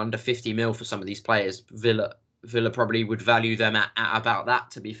anything under 50 mil for some of these players, Villa probably would value them at about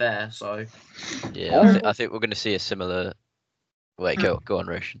that, to be fair. So yeah, I think we're going to see a similar. Wait, go on,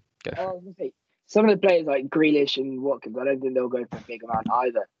 Roshan. Go. I was going to say, some of the players like Grealish and Watkins, I don't think they'll go for a big amount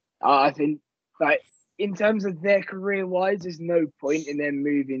either. I think, like, in terms of their career-wise, there's no point in them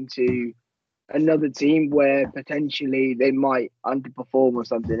moving to another team where potentially they might underperform or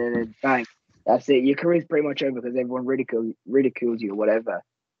something, and then bang, that's it. Your career's pretty much over because everyone ridicules you or whatever.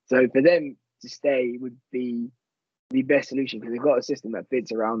 So for them to stay would be the best solution because they've got a system that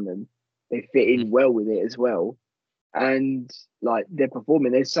fits around them. They fit in well with it as well. And like they're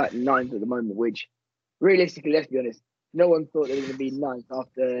performing, they're sat ninth at the moment, which realistically, let's be honest, no one thought they were going to be ninth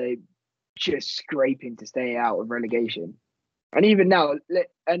after just scraping to stay out of relegation. And even now,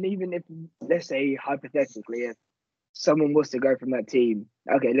 and even if, let's say, hypothetically, if someone was to go from that team,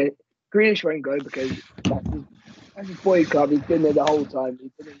 okay, Grealish won't go because that's his boy club. He's been there the whole time.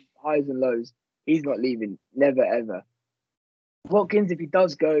 He's been in highs and lows. He's not leaving. Never, ever. Watkins, if he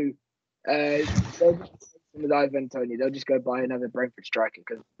does go, with Ivan Toney, they'll just go buy another Brentford striker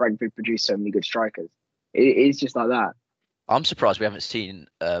because Brentford produce so many good strikers. It's just like that. I'm surprised we haven't seen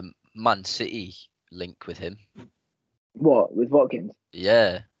Man City link with him. What, with Watkins?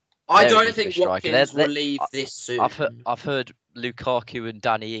 Yeah. I don't think Watkins will leave this soon. I've heard Lukaku and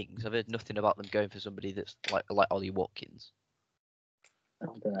Danny Ings. I've heard nothing about them going for somebody that's like Ollie Watkins. I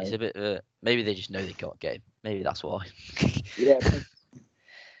don't know. It's a bit. Maybe they just know they got a game. Maybe that's why. Yeah.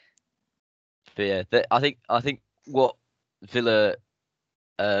 But yeah, I think what Villa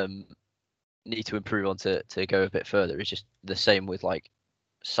need to improve on to go a bit further is just the same with like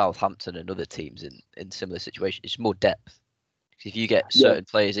Southampton and other teams in similar situations. It's more depth. If you get certain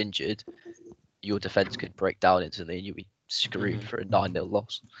players injured, your defence could break down instantly and you'll be screwed for a 9-0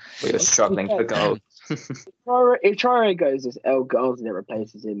 loss. We were struggling for goals. If Traore goes, it's El Ghazi that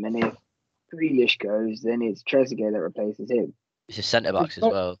replaces him, and if Grealish goes, then it's Trezeguet that replaces him. It's the centre backs as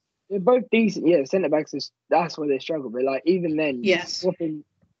well. They're both decent. Yeah, centre backs that's where they struggle. But like even then, swapping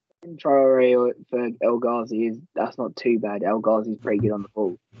Traore for El Ghazi that's not too bad. El Ghazi's pretty good on the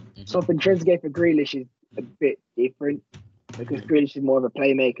ball. Mm-hmm. Swapping Trezeguet for Grealish is a bit different because Grealish is more of a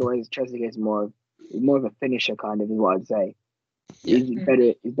playmaker, whereas Trezeguet is more of a finisher, kind of is what I'd say. Yeah.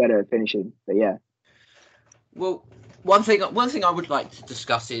 He's better at finishing. But yeah. Well, one thing I would like to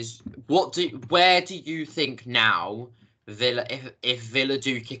discuss is where do you think now Villa, if Villa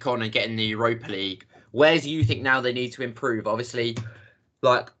do kick on and get in the Europa League, where do you think now they need to improve? Obviously,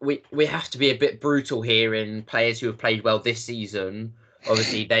 like we have to be a bit brutal here in players who have played well this season.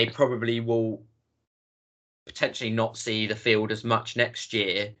 Obviously, they probably will potentially not see the field as much next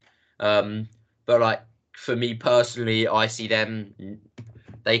year. But like for me personally, I see them.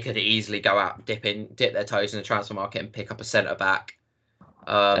 They could easily go out, dip their toes in the transfer market and pick up a centre back.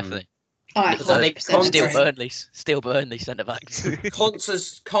 Definitely. I think Still Burnley centre backs.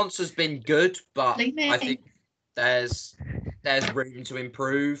 Conce has been good, but I think there's room to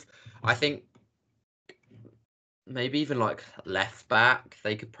improve. I think maybe even like left back,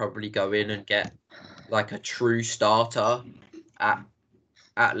 they could probably go in and get like a true starter at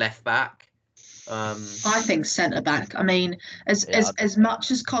left back. I think centre back. I mean, as much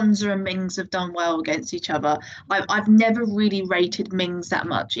as Konza and Mings have done well against each other, I've never really rated Mings that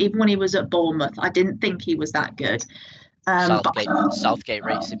much. Even when he was at Bournemouth, I didn't think he was that good. Southgate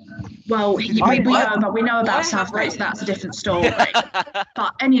rates him. Well, we know about Southgate, so that's a different story.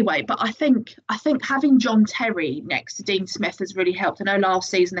 But anyway, I think having John Terry next to Dean Smith has really helped. I know last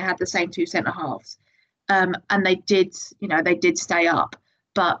season they had the same two centre halves, and they did stay up,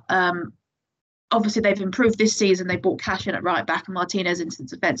 but. Obviously, they've improved this season. They brought Cash in at right back and Martinez into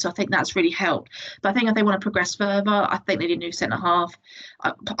defence. So I think that's really helped. But I think if they want to progress further, I think they need a new centre half.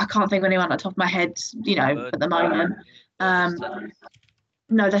 I can't think of anyone at the top of my head, at the moment.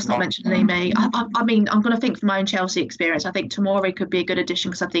 No, let's not mention me. I mean, I'm going to think from my own Chelsea experience. I think Tomori could be a good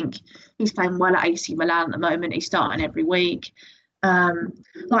addition because I think he's playing well at AC Milan at the moment. He's starting every week.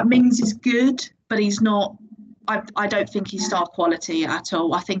 Like Mings is good, but he's not. I don't think he's star quality at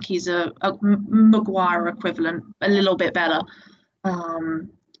all. I think he's a Maguire equivalent, a little bit better.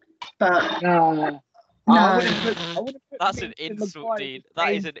 But no. That's an insult, Dean.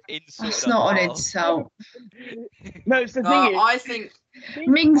 That is an insult. That's not an insult. No, it's the thing is, I think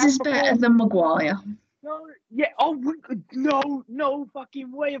Mings is better than Maguire. No, yeah. Oh no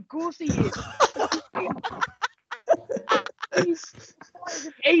fucking way. Of course he is. He's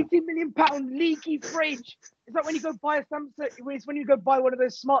an £80 million leaky fridge. It's like when you go buy a Samsung. It's when you go buy one of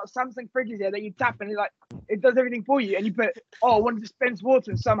those smart Samsung fridges here that you tap and it does everything for you. And you put, I want to dispense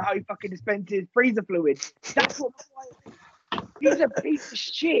water, and somehow he fucking dispenses freezer fluid. That's what. He's a piece of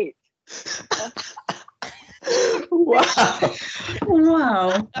shit.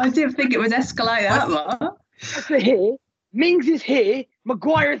 Wow. I didn't think it would escalate that much. That's here. Mings is here.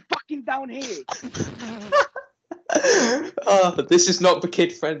 Maguire is fucking down here. Oh, this is not the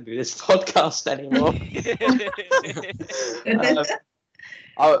kid friendly, this podcast anymore.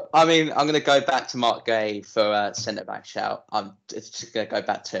 I mean, I'm going to go back to Mark Gay for centre back shout. I'm just going to go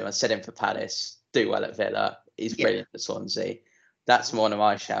back to him. I said him for Palace. Do well at Villa. He's brilliant for Swansea. That's one of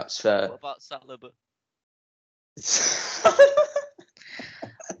my shouts What for. about Saliba?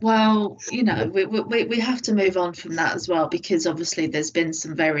 Well, we have to move on from that as well, because obviously there's been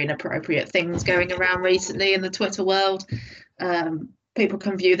some very inappropriate things going around recently in the Twitter world. People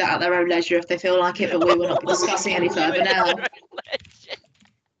can view that at their own leisure if they feel like it, but we will not be discussing any further now.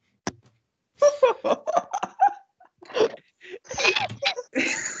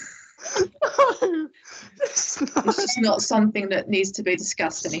 It's just not something that needs to be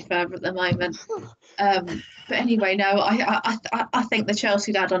discussed any further at the moment. But anyway, no, I think the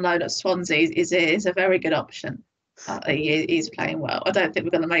Chelsea lad on loan at Swansea is a very good option. He's playing well. I don't think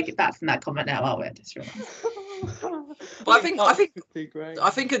we're going to make it back from that comment now, are we? But I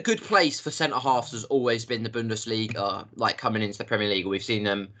think a good place for centre halves has always been the Bundesliga. Like coming into the Premier League, we've seen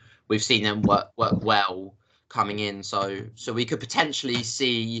them work well coming in. So we could potentially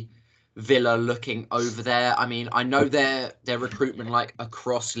see Villa looking over there. I mean, I know their recruitment like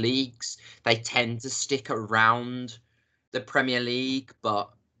across leagues, they tend to stick around the Premier League, but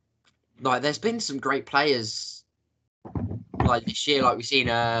like there's been some great players like this year. Like we've seen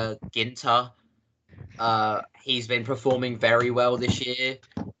Ginter. He's been performing very well this year.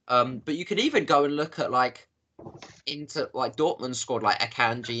 But you could even go and look at like into like Dortmund squad, like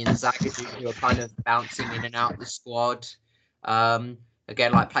Akanji and Zagadou, who are kind of bouncing in and out of the squad.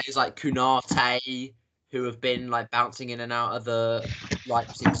 Again, like players like Kunate, who have been like bouncing in and out of the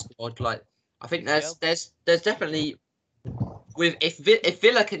Leipzig squad. Like I think there's definitely if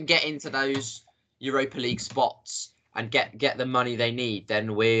Villa can get into those Europa League spots and get the money they need,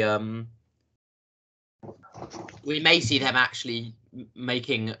 then we may see them actually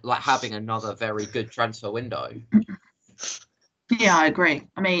having another very good transfer window. Yeah, I agree.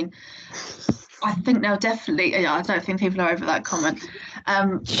 I mean, I think they'll definitely. I don't think people are over that comment.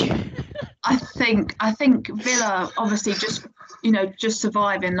 I think Villa obviously just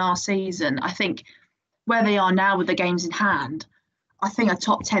surviving last season. I think where they are now with the games in hand, I think a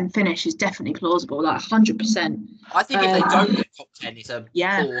top 10 finish is definitely plausible, like 100%. I think if they don't get top 10, it's a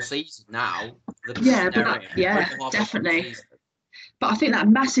poor season now. Definitely. But I think that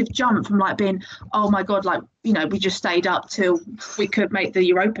massive jump from like being, oh my God, like, we just stayed up till we could make the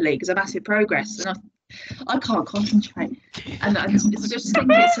Europa League is a massive progress. And I can't concentrate. And I just think it's I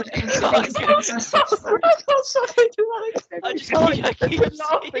just keep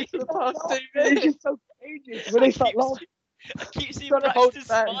laughing for the past 2 minutes. It's just so contagious when they start laughing. I keep seeing Braxton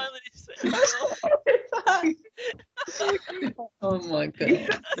smiling. Oh my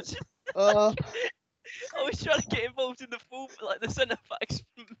God. I was trying to get involved in the the centre backs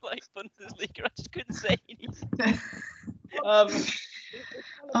from like Bundesliga. I just couldn't say anything.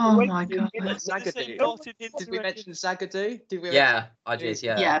 Oh my God. Zagadou. Did we mention Zagadou? Yeah, I did.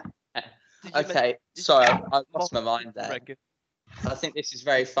 Yeah. Okay, sorry, I lost my mind there. I think this is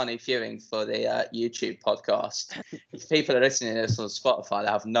very funny viewing for the YouTube podcast. If people are listening to this on Spotify,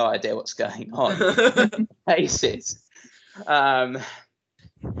 they have no idea what's going on. Faces.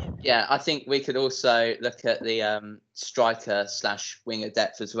 Yeah, I think we could also look at the striker/winger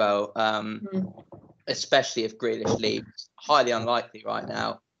depth as well, especially if Grealish leaves. Highly unlikely right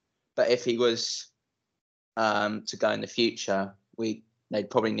now, but if he was to go in the future, they'd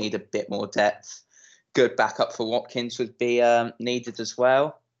probably need a bit more depth. Good backup for Watkins would be needed as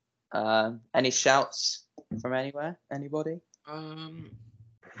well. Any shouts from anywhere? Anybody?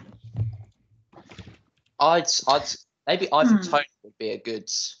 I'd maybe Ivan Toney would be a good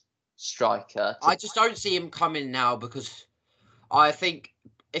striker. I just don't see him coming now because I think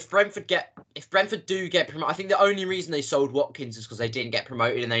if Brentford do get promoted, I think the only reason they sold Watkins is because they didn't get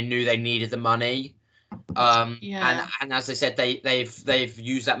promoted and they knew they needed the money. And as I said, they've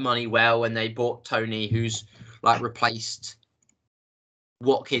used that money well, and they bought Toney, who's like replaced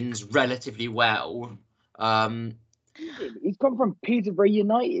Watkins relatively well. He's come from Peterborough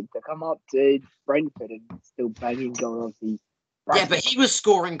United to come up to Brentford and still banging goals. Yeah, but he was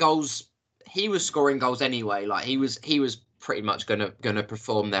scoring goals. He was scoring goals anyway. Like he was pretty much gonna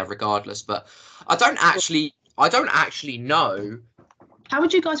perform there regardless. But I don't actually know. How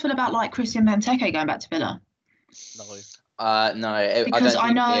would you guys feel about like Christian Benteke going back to Villa? No. Because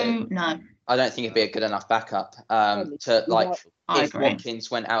I don't think it'd be a good enough backup. If Watkins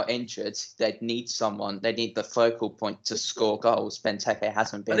went out injured, they'd need someone. They need the focal point to score goals. Benteke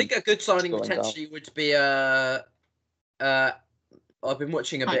hasn't been. I think a good signing potentially would be I've been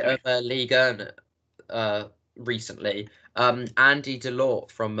watching a bit of Ligue 1 recently. Andy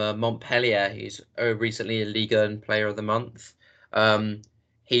Delort from Montpellier, he's recently a Ligue 1 Player of the Month.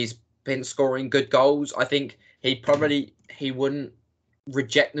 He's been scoring good goals. I think he wouldn't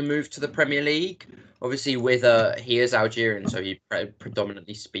reject the move to the Premier League. Obviously, with he is Algerian, so he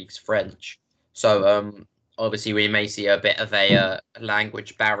predominantly speaks French. So obviously we may see a bit of a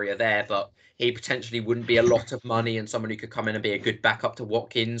language barrier there, but he potentially wouldn't be a lot of money and someone who could come in and be a good backup to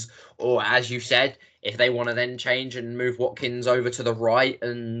Watkins. Or as you said, if they want to then change and move Watkins over to the right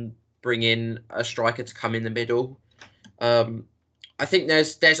and bring in a striker to come in the middle, I think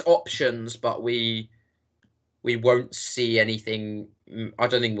there's options, but we won't see anything. I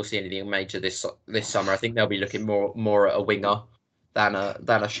don't think we'll see anything major this summer. I think they'll be looking more at a winger than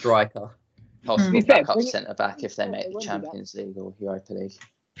a striker. Possible backup centre back if they make the Champions League or Europa League.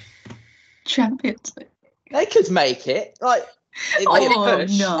 Champions League. They could make it. Like, I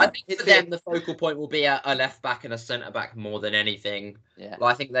think for them the focal point will be a left back and a centre back more than anything. Yeah.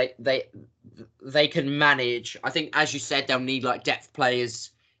 Like, I think they can manage. I think, as you said, they'll need like depth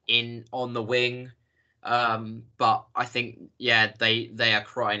players on the wing. But I think they are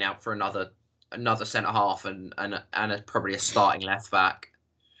crying out for another centre half and probably a starting left back.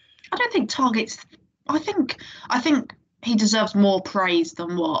 I don't think Target's. I think he deserves more praise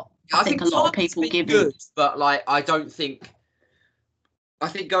than what I think a lot of people give him. But like, I think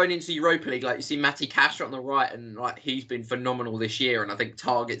going into Europa League, like you see Matty Cash on the right, and like he's been phenomenal this year, and I think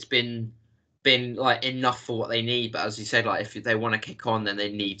Target's been like enough for what they need. But as you said, like if they want to kick on, then they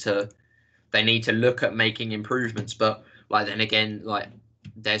need to look at making improvements. But like then again, like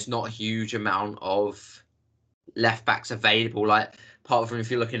there's not a huge amount of left backs available. Like apart from if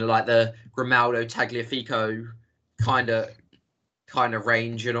you're looking at like the Grimaldo, Tagliafico kind of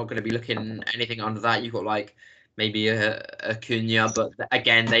range, you're not going to be looking anything under that. You've got like maybe a Cunha, but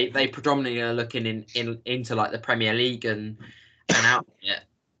again, they predominantly are looking into like the Premier League and out yet.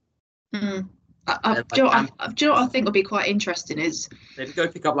 Do you know what I think would be quite interesting is maybe go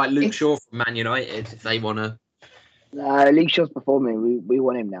pick up like Luke Shaw from Man United if they want to. Luke Shaw's performing. We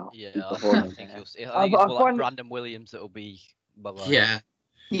want him now. Yeah, I think it's more like Brandon Williams that will be. Yeah.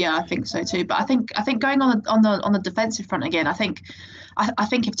 Yeah, I think so too. But I think going on the defensive front again, I think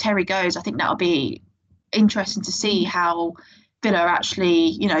if Terry goes, I think that'll be interesting to see how Villa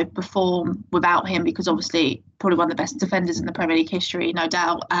actually, perform without him, because obviously probably one of the best defenders in the Premier League history, no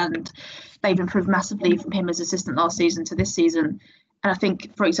doubt, and they've improved massively from him as assistant last season to this season. And I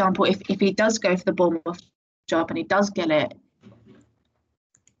think, for example, if he does go for the Bournemouth job and he does get it,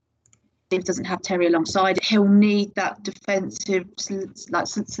 if doesn't have Terry alongside, he'll need that defensive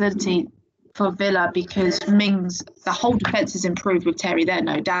solidity for Villa, because Mings, the whole defence is improved with Terry there,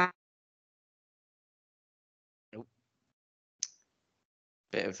 no doubt.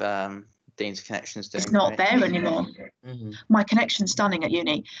 Bit of Dean's connections. It's not there anymore. Mm-hmm. My connection's stunning at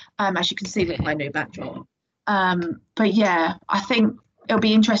uni, as you can see with my new backdrop. But yeah, I think it'll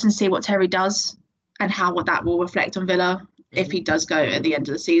be interesting to see what Terry does and how that will reflect on Villa. If he does go at the end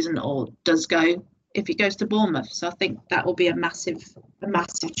of the season, or does go if he goes to Bournemouth. So I think that will be a massive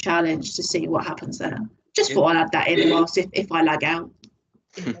challenge to see what happens there. Just thought I'd add that in whilst if I lag out.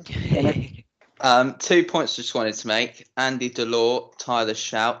 2 points just wanted to make. Andy Delort, Tyler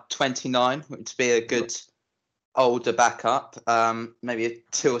Shout, 29, would be a good older backup. Maybe a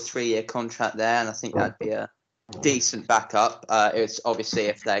 2 or 3 year contract there, and I think that'd be a decent backup. It's obviously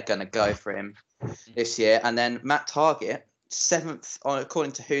if they're going to go for him this year. And then Matt Targett, 7th,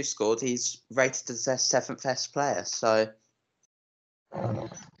 according to Who Scored, he's rated as their 7th best player. So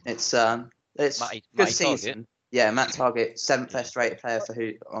it's good season. Target. Yeah, Matt Targett, 7th best rated player for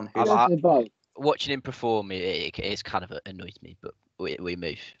Who. Watching him perform, it's kind of annoys me, but we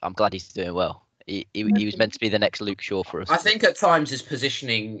move. I'm glad he's doing well. He was meant to be the next Luke Shaw for us. I think at times his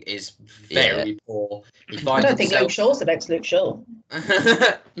positioning is very poor. I don't think Luke Shaw's the next Luke Shaw.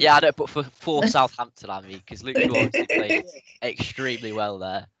 Yeah, I don't. But for Southampton, I mean, because Luke Shaw obviously played extremely well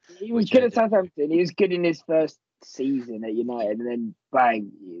there. He was good at Southampton. He was good in his first season at United, and then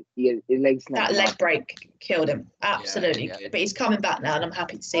bang, his legs snapped. That leg break killed him. Absolutely. Yeah. But he's coming back now, and I'm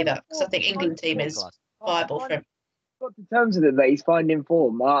happy to see that, because I think England team is viable for him. Got to terms with it that he's finding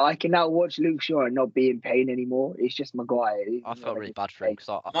form. I can now watch Luke Shaw and not be in pain anymore. It's just Maguire. I felt really bad for him.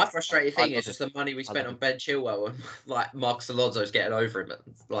 My frustrating thing is just the money we spent on Ben Chilwell, and like Marcus Alonso's getting over him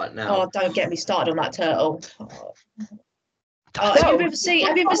like now. Oh, don't get me started on that turtle. Have you ever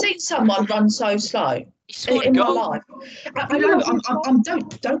seen someone run so slow in my life? I know.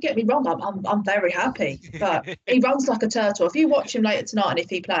 Don't get me wrong. I'm very happy, but he runs like a turtle. If you watch him later tonight, and if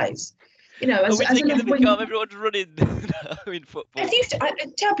he plays, everyone's running in football. If you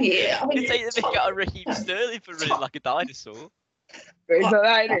tell me, I mean, you take the mick out of Raheem Sterling for running like a dinosaur. It's not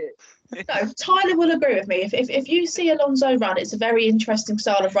that, is it? No, Tyler will agree with me. If you see Alonso run, it's a very interesting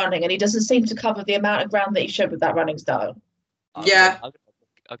style of running, and he doesn't seem to cover the amount of ground that he should with that running style. Yeah.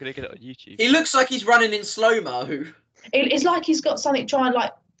 I'm gonna get it on YouTube. He looks like he's running in slow-mo. It's like he's got something trying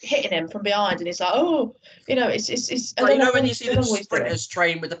like hitting him from behind, and it's like, oh, it's. Like, when you see the sprinters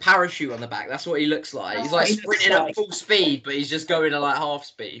train with the parachute on the back, that's what he looks like. He's like sprinting at full speed, but he's just going at like half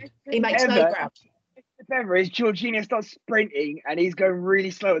speed. He makes no ground. If ever is Jorginho starts sprinting and he's going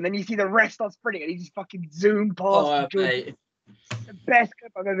really slow, and then you see the rest start sprinting and he just fucking zoom past. Mate. The best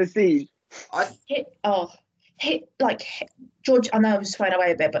clip I've ever seen. George. I know I was thrown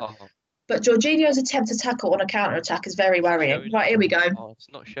away a bit, but Jorginho's attempt to tackle on a counter attack is very worrying. Right, here we go. Oh, it's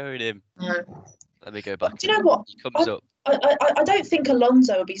not showing him. No. Let me go back. Do you know what? He comes up. I don't think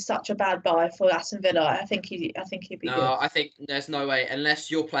Alonso would be such a bad buy for Aston Villa. I think he'd be good. No, I think there's no way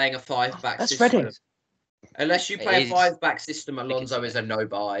unless you're playing a 5-back That's system. Reading. Unless you play a 5-back system, Alonso is a no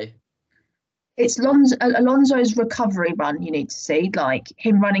buy. It's Alonso's recovery run you need to see, like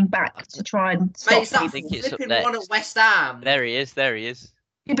him running back to try and stop. Mate, I think it's flipping one at West Ham. There he is.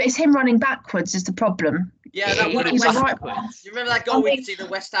 Yeah, but it's him running backwards is the problem. Yeah, that one. He's right. You remember that goal we could see the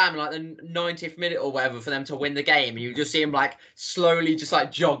West Ham like the 90th minute or whatever for them to win the game, and you just see him like slowly just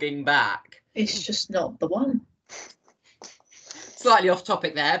like jogging back. It's just not the one. Slightly off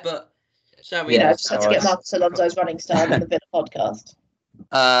topic there, but shall we? Just had to get Marcos Alonso's running style on the Villa podcast.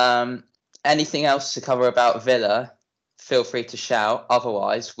 Anything else to cover about Villa? Feel free to shout.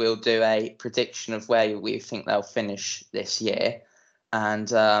 Otherwise, we'll do a prediction of where we think they'll finish this year and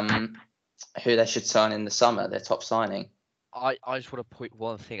who they should sign in the summer, their top signing. I just want to point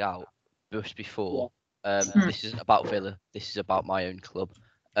one thing out just before. This isn't about Villa. This is about my own club.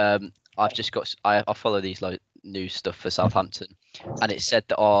 I've just got. I follow these news stuff for Southampton, and it said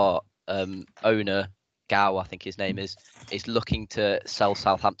that our owner Gow, I think his name is looking to sell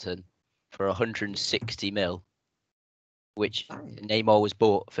Southampton for 160 mil, which Neymar was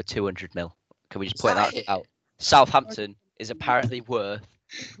bought for 200 mil. Can we just point that out? Southampton is apparently worth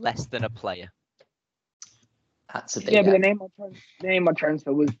less than a player. That's a big. Yeah, but the Neymar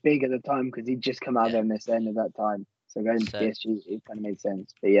transfer was big at the time because he'd just come out of MSN at that time. So going to PSG, it kind of made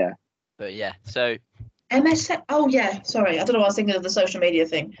sense. But yeah. So MSN. Oh yeah, sorry, I don't know. I was thinking of the social media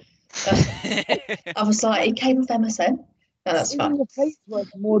thing. I was like, he came with MSN. No, that's fine. The players worth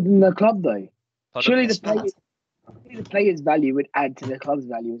more than the club, though. Surely the players' value would add to the club's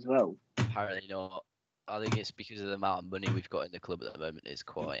value as well. Apparently not. I think it's because of the amount of money we've got in the club at the moment. It's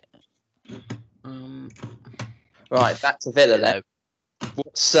quite. Right, back to Villa then.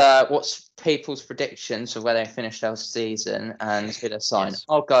 What's people's predictions of where they finish their season and who they sign? Yes.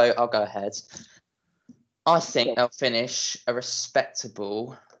 I'll go ahead. I think they'll finish a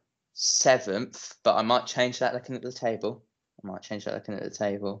respectable 7th, but I might change that looking at the table.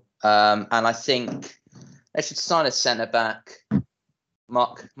 And I think they should sign a centre back,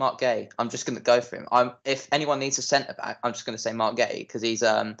 Mark Gay. I'm just going to go for him. If anyone needs a centre back, I'm just going to say Mark Gay because he's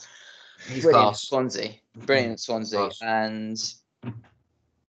brilliant Swansea, and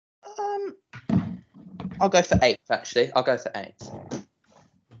I'll go for 8th. Actually, I'll go for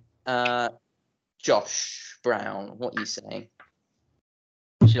 8th. Josh Brown, what are you saying?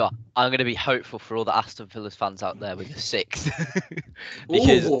 Sure, I'm going to be hopeful for all the Aston Villa fans out there with the 6th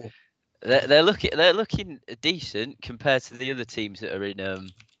because they're looking decent compared to the other teams that are in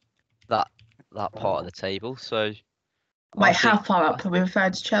that part of the table. So, wait, how far up? Are we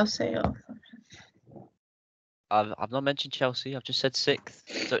referring to Chelsea? Or? I've not mentioned Chelsea. I've just said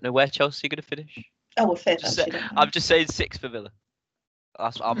 6th. Don't know where Chelsea are going to finish. Oh, we're 5th. I'm just saying 6th for Villa.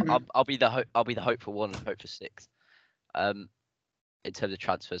 I'll be the hopeful one and hope for 6th. In terms of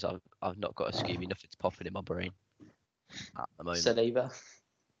transfers, I've not got a Scooby. Nothing's popping in my brain at the moment. Saliba.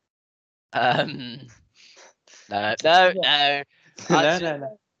 No.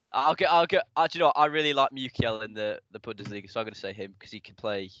 I'll get. Do you know what? I really like Mukiel in the Bundesliga, so I'm going to say him because he can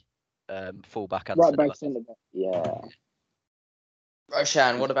play fullback and right back, centre back. Yeah.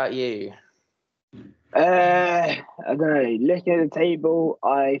 Roshan, what about you? I don't know. Looking at the table,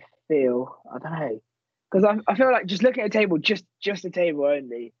 I don't know. Because I feel like just looking at the table, just the table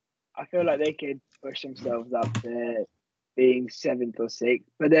only, I feel like they could push themselves up to being 7th or 6th.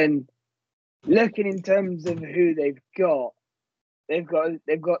 But then looking in terms of who they've still got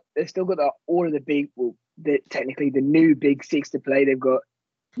all of the big, technically the new big 6 to play. They've got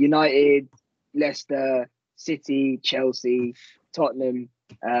United, Leicester, City, Chelsea, Tottenham.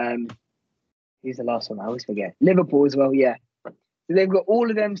 Who's the last one? I always forget. Liverpool as well. Yeah. So they've got all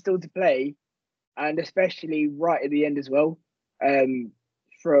of them still to play. And especially right at the end as well,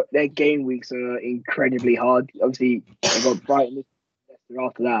 for their game weeks are incredibly hard. Obviously, they've got Brighton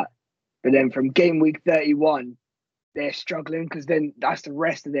after that. But then from game week 31, they're struggling because then that's the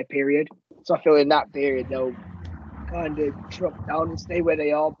rest of their period. So I feel in that period, they'll kind of drop down and stay where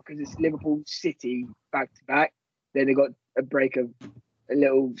they are because it's Liverpool City back to back. Then they got a break of a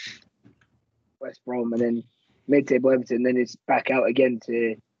little West Brom and then mid-table Everton. Then it's back out again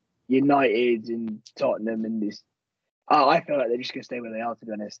to United and Tottenham and this. I feel like they're just going to stay where they are, to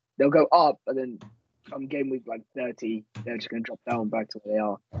be honest. They'll go up, and then come game week like 30, they're just going to drop down back to where they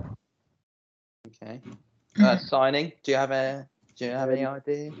are. Okay. Signing? Do you have any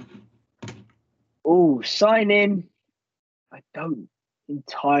idea? Oh, signing. I don't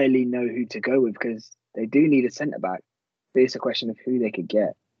entirely know who to go with because they do need a centre back. But it's a question of who they could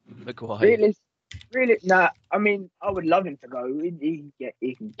get. Maguire. Really, nah. I mean, I would love him to go. He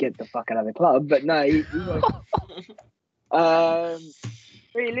can get the fuck out of the club, but no, he won't.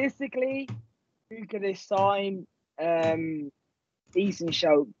 Realistically, who could they sign? Decent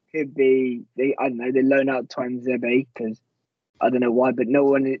show could be I don't know. They loan out Tuanzebe because I don't know why, but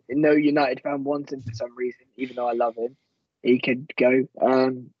no United fan wants him for some reason, even though I love him. He could go.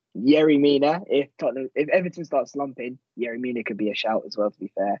 Yerry Mina, if Everton starts slumping, Yerry Mina could be a shout as well, to be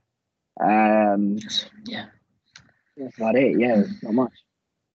fair. Yeah. That's about it. Yeah, not much.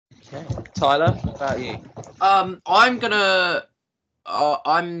 Okay. Tyler, what about you? I'm gonna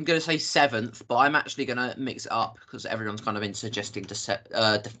say 7th, but I'm actually gonna mix it up because everyone's kind of been suggesting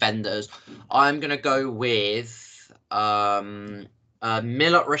defenders. I'm gonna go with Milot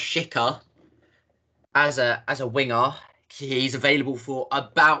Rashica as a winger. He's available for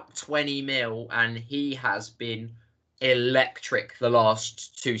about 20 mil, and he has been electric the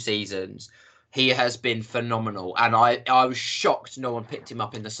last 2 seasons. He has been phenomenal, and I was shocked no one picked him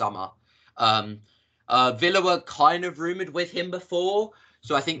up in the summer. Villa were kind of rumoured with him before,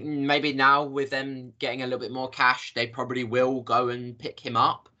 so I think maybe now with them getting a little bit more cash, they probably will go and pick him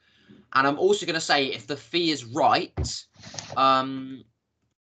up. And I'm also going to say, if the fee is right, hang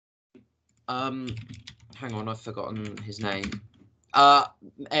on, I've forgotten his name.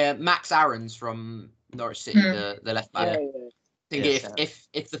 Max Aarons from Norwich City, the left back. I think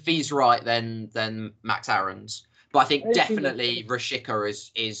if the fee's right, then Max Aarons. But I think definitely Rashica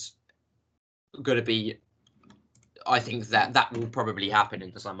is going to be. I think that will probably happen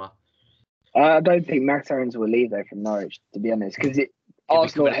in the summer. I don't think Max Aarons will leave though from Norwich, to be honest, because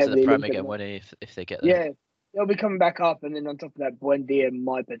Arsenal will heavily to the Prem again, won't he, if they get there? Yeah, they'll be coming back up, and then on top of that, Buendia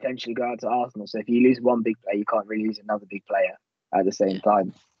might potentially go out to Arsenal. So if you lose one big player, you can't really lose another big player at the same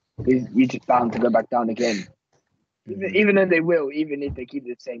time. You're just bound to go back down again. Even though they will, even if they keep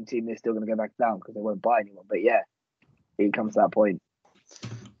the same team, they're still going to go back down because they won't buy anyone. But yeah, it comes to that point.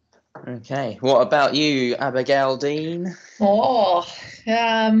 Okay, what about you, Abigail Dean? I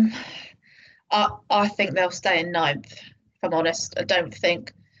think they'll stay in 9th. If I'm honest, I don't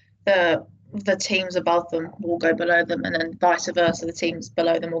think the teams above them will go below them, and then vice versa, the teams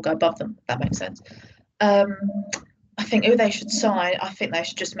below them will go above them. If that makes sense. I think who they should sign. I think they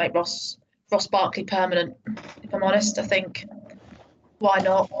should just make Ross Barkley permanent. If I'm honest, I think why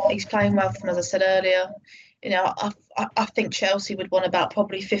not? He's playing well for them, as I said earlier. You know, I think Chelsea would want about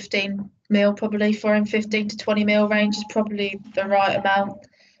probably 15 mil, probably for him. 15 to 20 mil range is probably the right amount.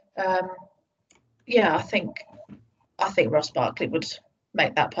 Yeah, I think Ross Barkley would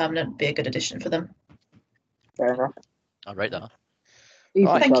make that permanent, be a good addition for them. Fair enough. I'll rate that.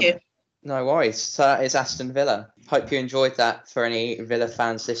 Right. Thank you. No worries. So that is Aston Villa. Hope you enjoyed that for any Villa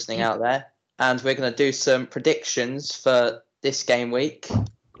fans listening out there. And we're going to do some predictions for this game week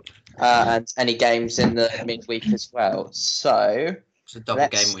and any games in the midweek as well. So it's a double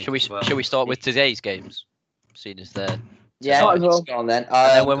game week. Shall we start with today's games? Seeing as they're go on then.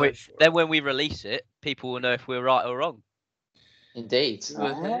 And then when we release it, people will know if we're right or wrong. Indeed.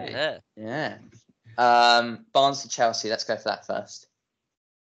 Yeah. Barnes to Chelsea. Let's go for that first.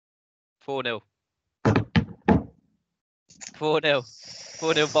 4-0.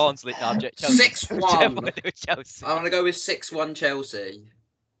 4-0 Barnsley. No, Chelsea. 6-1. Chelsea. I'm going to go with 6-1 Chelsea.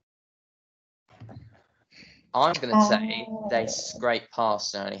 I'm going to say they scrape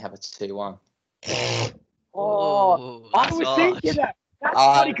past and only have a 2-1. Oh, I was thinking that. That's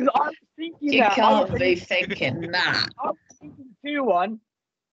funny because I was thinking you that. You can't be thinking that. I was thinking 2-1.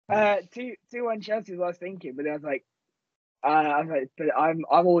 2-1 Chelsea is what I was thinking, but then I was like, but I'm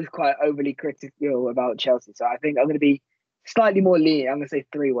always quite overly critical about Chelsea, so I think I'm going to be slightly more lenient. I'm going to say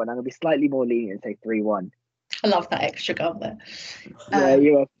 3-1. I'm going to be slightly more lenient and say 3-1. I love that extra goal there. Yeah,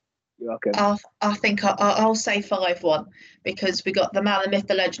 you're welcome. I think I'll say 5-1 because we got the man, the myth,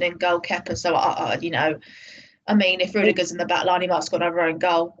 the legend in goal, Kepa. So I mean, if Rudiger's in the back line, he might score another own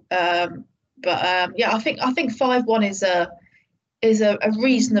goal. Yeah, I think 5-1 is a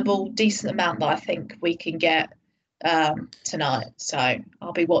reasonable, decent amount that I think we can get. tonight. So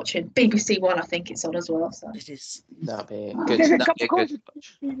I'll be watching BBC One. I think it's on as well. So That'll be There's a good. That'll couple be a good of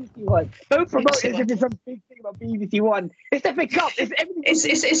watch. BBC One. Don't promote BBC it as if it's some big thing about BBC One. It's the FA Cup. It's everything.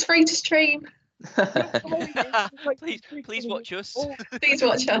 it's free to stream. Please watch us. Please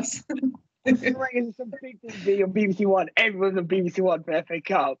watch us. It's some big thing being on BBC One. Everyone's on BBC One for FA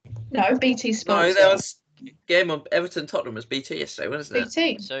Cup. No, BT Sports. No, there was game on Everton Tottenham was BT yesterday, wasn't it?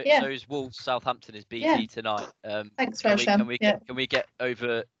 BT. So yeah. so is Wolves Southampton is BT Yeah. tonight. Thanks, Can Roshan. we Yeah. get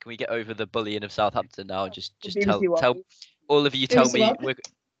over the bullying of Southampton now and just BBC One. tell all of you tell BBC me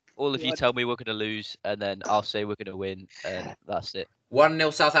One. you tell me we're gonna lose and then I'll say we're gonna win and that's it.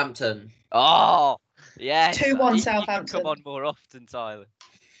 1-0 Southampton. Oh yes. 2-1 You can Southampton. come on more often, Tyler.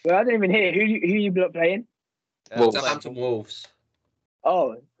 Well, I didn't even hear who you playing. Wolves. Southampton Wolves.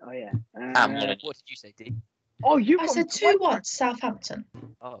 Oh yeah. What What did you say, Dean? Oh, you. I said 2-1 Southampton.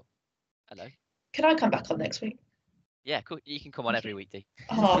 Oh, hello. Can I come back on next week? Yeah, cool. You can come on every week, Dean.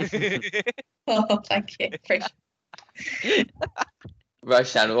 Oh, thank you. Appreciate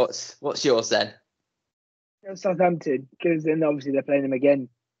Roshan, what's yours then? Southampton, because then obviously they're playing them again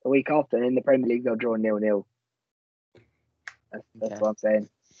a week after, and in the Premier League they'll draw 0-0. That's Okay. what I'm saying.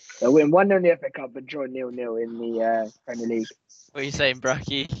 They'll win 1-0 in the FA Cup, but draw 0-0 in the Premier League. What are you saying,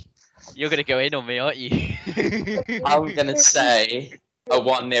 Bracky? You're gonna go in on me, aren't you? I'm gonna say a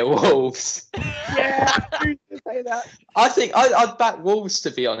 1-0 Wolves. Yeah, I used to say that. I think I'd back Wolves, to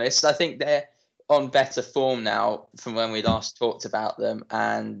be honest. I think they're on better form now from when we last talked about them,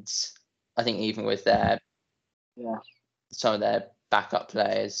 and I think even with some of their backup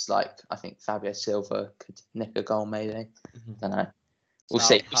players, like I think Fabio Silva could nick a goal, maybe. Don't know. We'll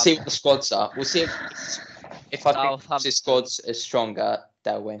see. We'll see what the squads are. We'll see if I think the squads are stronger,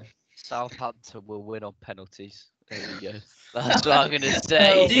 they'll win. Southampton will win on penalties. There we go. That's what I'm gonna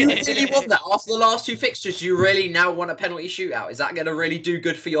say. Do you really want that after the last two fixtures? Do you really now want a penalty shootout? Is that going to really do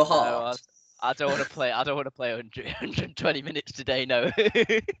good for your No, heart? I don't want to play. I don't want to play 120 minutes today. No.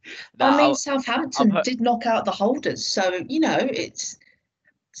 I mean, Southampton did knock out the holders, so it's.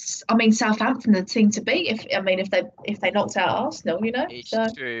 I mean, Southampton the team to beat. If they knocked out Arsenal, It's So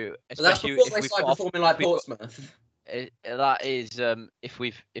true. So that's Especially before they start performing like Portsmouth. That is, if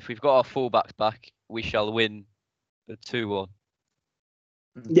we've got our fullbacks back, we shall win the 2-1.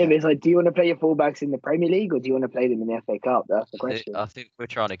 Yeah, but it's like, do you want to play your fullbacks in the Premier League or do you want to play them in the FA Cup? That's the question. I think we're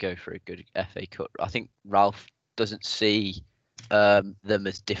trying to go for a good FA Cup. I think Ralph doesn't see them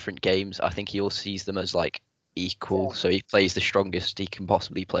as different games. I think he all sees them as like equal. Yeah. So he plays the strongest he can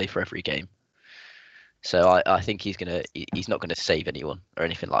possibly play for every game. So I think he's not gonna save anyone or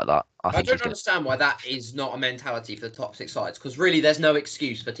anything like that. I don't understand why that is not a mentality for the top six sides, because really there's no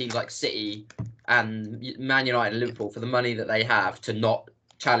excuse for teams like City and Man United and Liverpool for the money that they have to not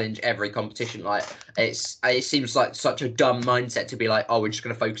challenge every competition. Like it seems like such a dumb mindset to be like, oh, we're just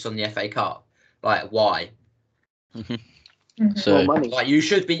going to focus on the FA Cup. Like, why? So More money. Like you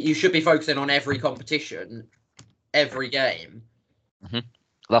should be focusing on every competition, every game.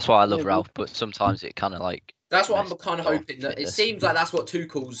 that's why I love Ralph, but sometimes it kind of like. That's what I'm kind of hoping. That it seems like that's what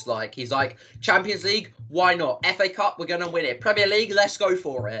Tuchel's like. He's like, Champions League, why not? FA Cup, we're going to win it. Premier League, let's go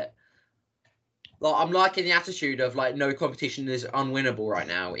for it. Like, I'm liking the attitude of like no competition is unwinnable right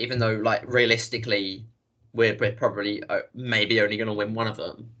now, even though like realistically, we're probably maybe only going to win one of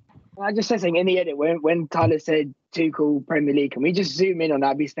them. I just said something in the edit when Tyler said Tuchel Premier League. Can we just zoom in on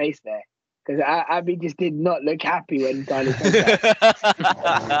Abby's face there? Because Abby just did not look happy when Tyler said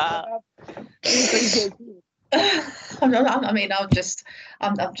that. I mean, I'm just,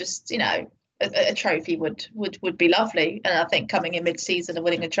 a trophy would be lovely, and I think coming in mid-season and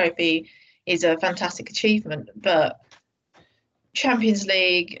winning a trophy is a fantastic achievement. But Champions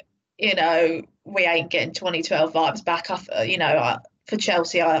League, we ain't getting 2012 vibes back. For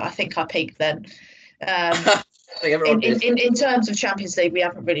Chelsea, I think I peaked then. In terms of Champions League, we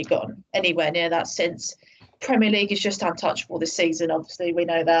haven't really gotten anywhere near that since. Premier League is just untouchable this season. Obviously, we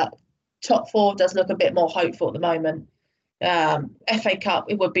know that. Top four does look a bit more hopeful at the moment. FA Cup,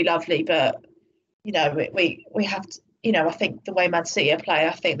 it would be lovely, but we have to. I think the way Man City play,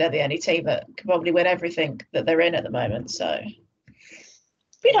 I think they're the only team that can probably win everything that they're in at the moment. So,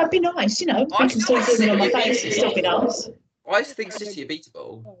 it'd be nice. We can still do it on my face. It'd still be nice. I think City are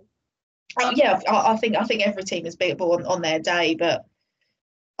beatable. I think every team is beatable on their day, but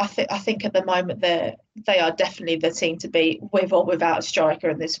I think at the moment they are definitely the team to beat, with or without a striker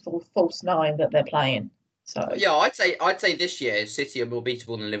in this false nine that they're playing. So yeah, I'd say this year City are more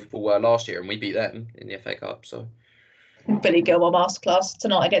beatable than Liverpool were last year, and we beat them in the FA Cup. So Billy Gilmore masterclass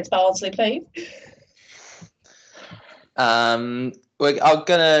tonight against Barnsley, please. I'm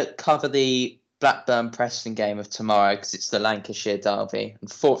gonna cover the Blackburn-Preston game of tomorrow because it's the Lancashire derby.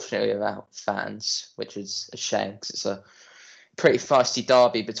 Unfortunately, without fans, which is a shame because it's a pretty feisty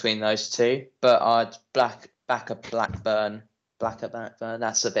derby between those two. But I'd back a Blackburn.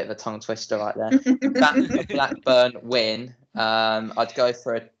 That's a bit of a tongue twister right there. Back a Blackburn win. I'd go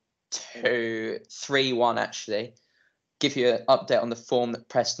for a 3-1 actually. Give you an update on the form that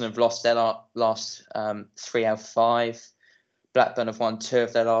Preston have lost their last 3 out of 5. Blackburn have won 2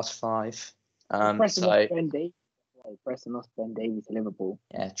 of their last 5. Preston lost Ben Davies to Liverpool.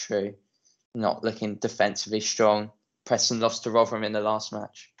 Yeah, true. Not looking defensively strong. Preston lost to Rotherham in the last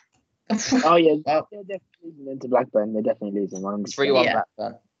match. Oh yeah, they're definitely losing into Blackburn. They're definitely losing. 3-1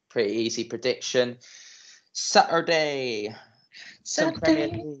 Blackburn. Pretty easy prediction. Saturday. Premier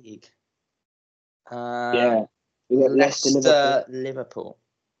League. We got Leicester, Liverpool.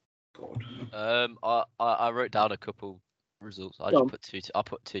 I wrote down a couple results. I just put 2-2. I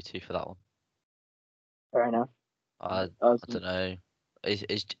put 2-2 for that one. Fair enough. I don't know.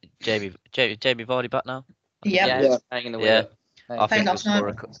 Is Jamie Vardy back now? Yeah. Playing in the wheel. I think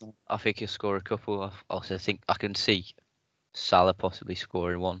he'll score a couple. I also think I can see Salah possibly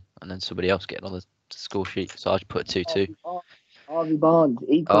scoring one, and then somebody else getting on the score sheet. So I just put 2-2. Harvey Barnes.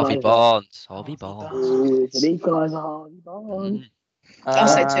 Harvey Barnes. Ooh, it's an equaliser, Harvey Barnes. I'll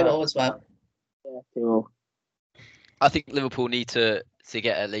say 2-0 as well. Yeah, 2-0. I think Liverpool need to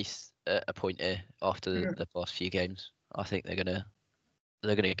get at least a point here after the past few games. I think they're gonna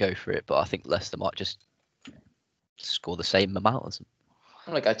go for it, but I think Leicester might just score the same amount as them.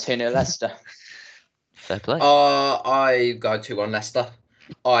 I'm gonna go 2-0 Leicester. Fair play. I go 2-1 Leicester.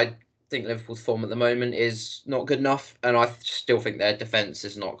 I think Liverpool's form at the moment is not good enough, and I still think their defence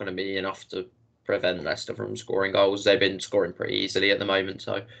is not going to be enough to prevent Leicester from scoring goals. They've been scoring pretty easily at the moment,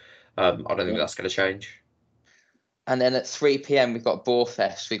 so I don't think that's going to change. And then at 3 p.m. we've got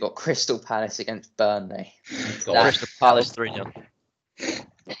Borefest. We've got Crystal Palace against Burnley. Crystal Palace 3-0.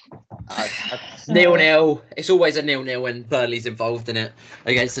 0-0. It's always a 0-0 when Burnley's involved in it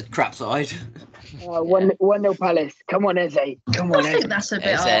against the crap side. 1-0 Palace. Come on, Eze. Come on, I think that's a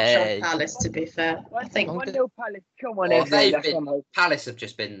bit harsh on Palace, to be fair. I think 1-0 Palace. Come on, Eze. Palace have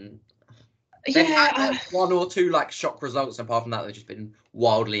just been. They've had one or two shock results. Apart from that, they've just been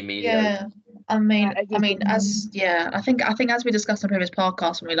wildly mediocre. Yeah, I mean, I think as we discussed on previous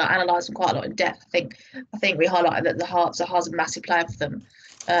podcasts when we analysed them quite a lot in depth, I think we highlighted that the Hearts are a massive player for them,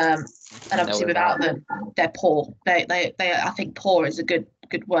 and obviously without them, they're poor. They I think poor is a good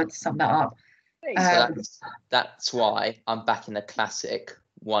word to sum that up. So that's why I'm backing the classic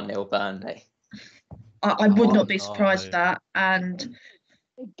 1-0 Burnley. I would not be surprised at that, and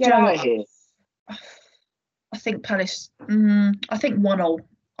get out of here. I think Palace. I think 1-0.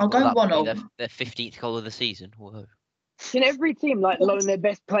 I'll go 1-0. Their 15th goal of the season. Whoa. Can every team loan their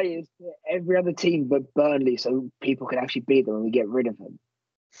best players to every other team but Burnley, so people can actually beat them and we get rid of them?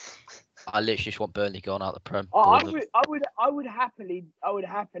 I literally just want Burnley going out the Prem. I would happily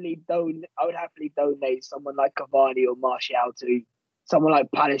donate someone like Cavani or Martial to someone like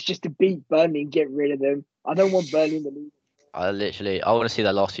Palace just to beat Burnley and get rid of them. I don't want Burnley in the league. I want to see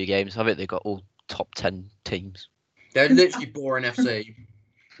their last few games. I think they've got all top 10 teams. They're literally boring FC.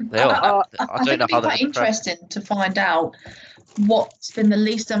 They are. I think it'd be quite interesting to find out what's been the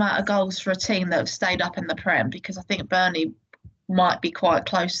least amount of goals for a team that have stayed up in the Prem, because I think Burnley might be quite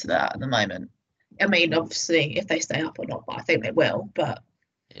close to that at the moment. I mean, obviously, if they stay up or not, but I think they will. But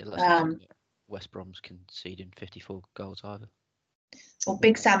West Brom's conceding 54 goals either. Well,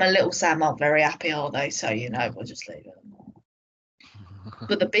 Big Sam and Little Sam aren't very happy, are they? So we'll just leave it.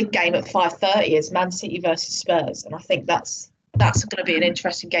 But the big game at 5:30 is Man City versus Spurs, and I think that's going to be an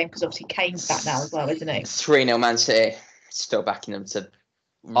interesting game because obviously Kane's back now as well, isn't he? 3-0 Man City. Still backing them to.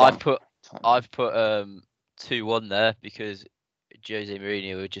 I've put 2-1 there because Jose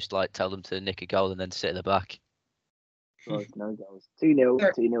Mourinho would just tell them to nick a goal and then sit at the back. No goals. 2-0.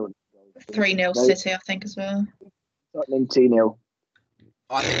 2-0. 3-0 City, I think, as well. Tottenham 2-0.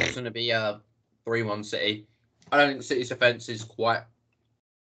 I think it's going to be 3-1 City. I don't think City's defence is quite.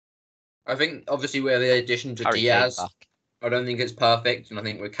 I think obviously with the addition to Diaz, I don't think it's perfect, and I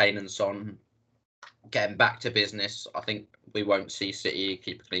think with Kane and Son getting back to business, I think we won't see City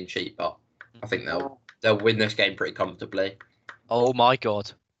keep a clean sheet, but I think they'll win this game pretty comfortably. Oh my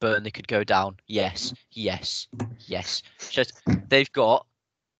God, Burnley could go down. Yes. Just they've got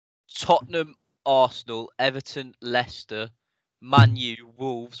Tottenham, Arsenal, Everton, Leicester, Man U,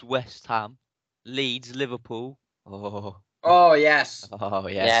 Wolves, West Ham, Leeds, Liverpool. Oh yes. Bye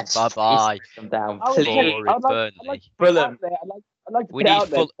bye. Come down. Burnley. I'd like to put it out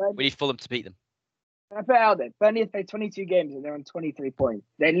there. We need Fulham to beat them. I put it out there. Burnley have played 22 games and they're on 23 points.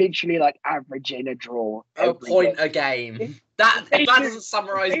 They're literally like averaging a draw. A point game. a game. If that doesn't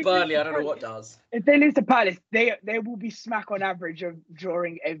summarise Burnley, I don't know what does. If they lose to Palace, they will be smack on average of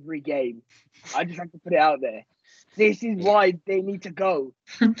drawing every game. I just have to put it out there. This is why they need to go.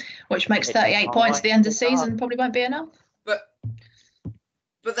 Which makes 38 points at the end of the season probably won't be enough.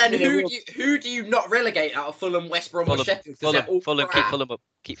 But then who do you not relegate out of Fulham, West Brom, or Sheffield? Fulham, keep Fulham up.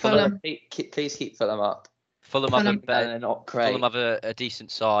 Keep Fulham. Please keep Fulham up. Fulham They're not great. Fulham have a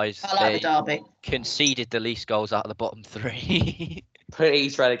decent size. I like the derby. Conceded the least goals out of the bottom three.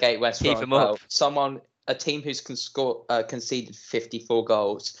 Please relegate West Brom. Keep them up. A team who's conceded 54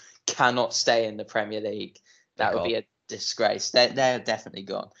 goals cannot stay in the Premier League. That would be a disgrace. They're definitely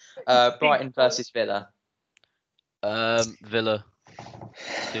gone. Brighton versus Villa. Villa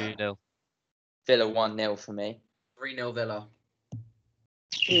 2-0. Villa 1-0 for me. 3-0 Villa.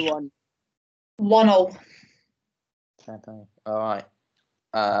 2-1. 1-0. Okay. All right.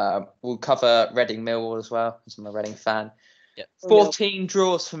 We'll cover Reading Millwall as well, because I'm a Reading fan. Yep. 14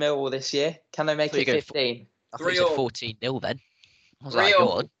 draws for Millwall this year. Can they make it 15? I thought you said 14-0 then. I was 3-0. like, go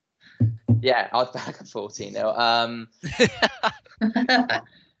on. Yeah, I'd back a 14-0.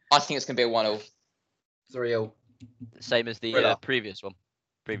 I think it's going to be a 1-0. 3-0. Same as the Villa. previous one.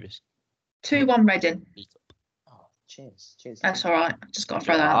 2-1 Reading. Oh, cheers. That's all right. Just got to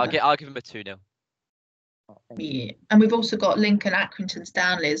throw that out there. I'll give him a 2-0. Yeah. And we've also got Lincoln Accrington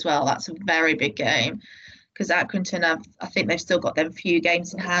Stanley as well. That's a very big game because Accrington I think they've still got them few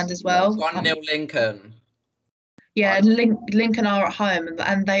games in hand as well. 1-0 Lincoln. Yeah, Lincoln are at home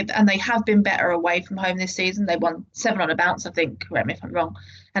and they have been better away from home this season. They won 7 on a bounce, I think. Correct me if I'm wrong.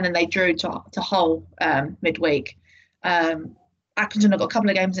 And then they drew to Hull midweek. Accrington have got a couple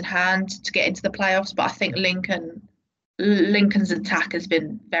of games in hand to get into the playoffs, but I think Lincoln's attack has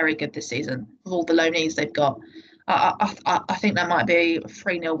been very good this season with all the loanees they've got. I think that might be a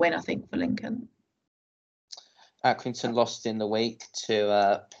 3-0 win, I think, for Lincoln. Accrington lost in the week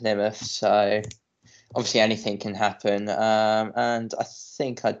to Plymouth, so obviously anything can happen. And I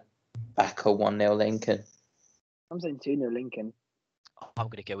think I'd back a 1-0 Lincoln. I'm saying 2-0 Lincoln. I'm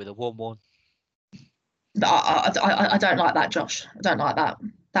going to go with a 1-1. I don't like that, Josh. I don't like that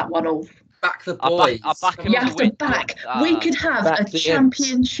 1-0. Back the boys. I back him You to have to win. back. We could have back a the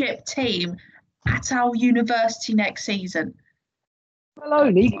championship team at our university next season.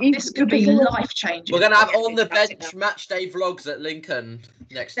 This could be life changing. We're going to have on the bench match day vlogs at Lincoln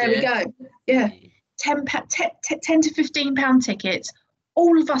next There year. we go. Yeah. 10 to £15 tickets.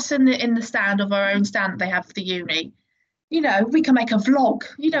 All of us in the stand of our own stand that they have for the uni. You know, we can make a vlog.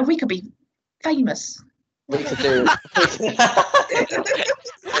 You know, we could be famous. We could do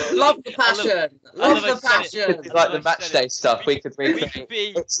Love the passion. Love the passion. like the match day stuff. We could We could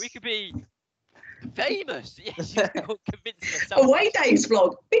be famous. Yes, you're convincing us. Away days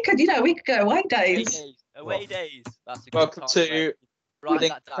vlog. We could go away days. Away days. That's a good Welcome time, to mate. Write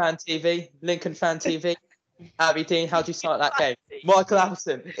Lincoln that down. Fan TV. Lincoln Fan TV. Abby Dean, how do you start that game? Michael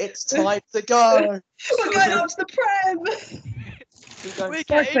Allison, it's time to go. We're going up to the Prem. We're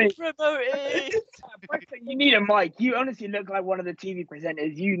getting promoted. You need a mic. You honestly look like one of the TV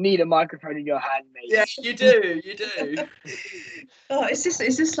presenters. You need a microphone in your hand, mate. Yeah, you do. You do. Oh, is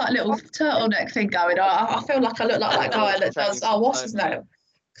this like little turtleneck thing going on? I feel like I look like that guy that does. Oh, what's his name?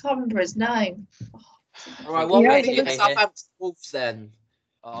 Can't remember his name. All right, what Yeah, we think of Southampton Wolves then?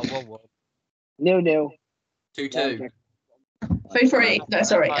 1-1. 0-0. 2-2. 3-3. No,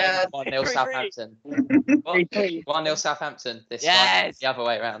 sorry. 1-0 Southampton. 3-3. 1-0 Southampton. This Yes. time, the other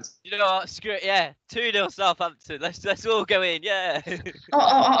way around. You know what? Screw it. Yeah, 2-0 Southampton. Let's all go in. Yeah.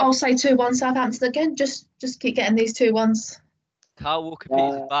 I'll say 2-1 Southampton again. Just keep getting these 2-1s. Carl Walker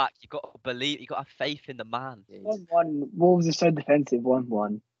Peters back. You got to believe. You got to have faith in the man. 1-1. Wolves are so defensive.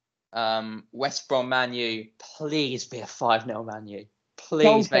 1-1. West Brom Man U, please be a 5-0 Man U.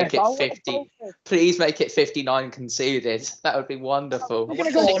 Please make it 50. Please make it 59 conceded. That would be wonderful. We're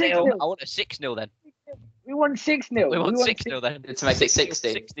gonna go 6-0. I want a 6-0 then. We won 6-0. We want 6-0 then. To make it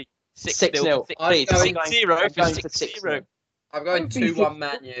 60. 6-0. 6-0. Please. 6-0 for I'm going for 6-0. I'm going 2-1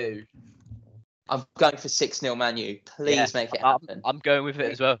 Man U. I'm going for 6-0 Man U. Please Yeah, make it happen. I'm going with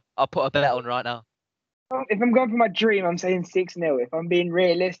it as well. I'll put a bet on right now. If I'm going for my dream, I'm saying 6-0. If I'm being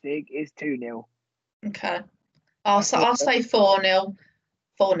realistic, it's 2-0. Okay. I'll say 4-0.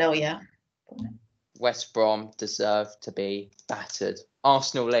 4-0, yeah. West Brom deserve to be battered.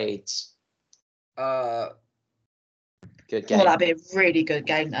 Arsenal Leeds. Good game. Well, that'd be a really good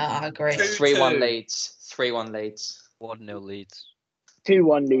game. That I agree. 3-1 Leeds. 3-1 Leeds. 1-0 Leeds.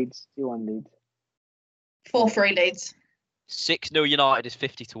 2-1 Leeds. 2-1 Leeds. 4-3 Leeds. 6-0 United is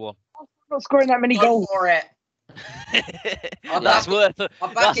 50-1. not scoring that many Go goals. for it. That's worth a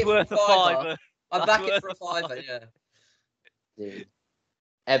I'll back it for a fiver. I'll back it for a fiver, yeah. Dude.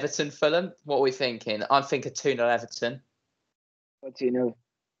 Everton, Fulham. What are we thinking? I'm thinking 2-0 Everton. What do you know?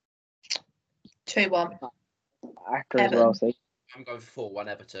 2-1. Accra as well, see. I'm going 4-1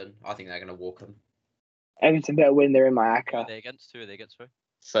 Everton. I think they're going to walk them. Everton better win. They're in my Who are Accra. they against? Who are they against? Sorry.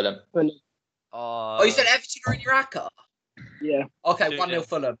 Fulham. Oh, you said Everton are in your ACCA? Yeah. Okay, 2-0. 1-0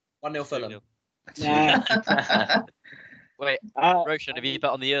 Fulham. 1-0 Fulham. 2-0. Nah. Wait, Uh, Roshan, have you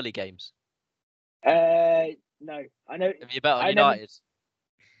bet on the early games? no. I know. Have you bet on I never- United?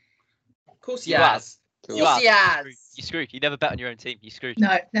 Of course he You has. Cool. Of course he has. You're screwed. You never bet on your own team. You're screwed.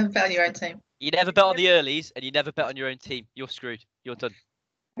 No, never bet on your own team. You never bet on the earlies, and you never bet on your own team. You're screwed. You're done.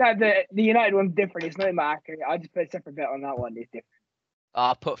 No, the United one's different. It's not in my Accra. I just put a separate bet on that one. It's different.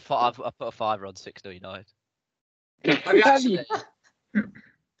 I put a fiver on 6-0 United. Have you actually?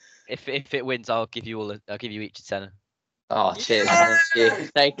 If it wins, I'll give you each a tenner. Oh, cheers.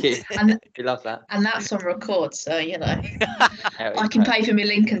 Thank you. And We love that. and that's on record, so you know. There we I can go. pay for my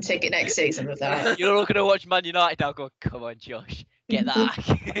Lincoln ticket next season with that. You're all gonna watch Man United now. Go, come on, Josh, get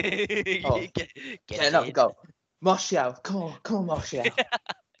that. Oh, get Get another in. goal. Martial, come on, Martial.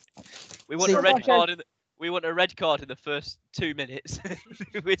 We want See, a red Martial- card in. We want a red card in the first 2 minutes.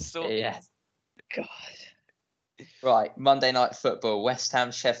 We're sorted. Yeah. God. Right, Monday Night Football. West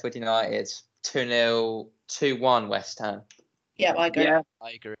Ham, Sheffield United. 2-0, 2-1 West Ham. Yeah, I agree. Yeah.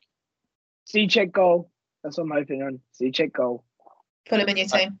 I agree. See check goal. That's what I'm hoping on. See check goal. Put him in your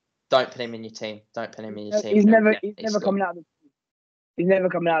team. Don't put him in your team. Don't put him in your team. He's never He's coming out of the team. He's never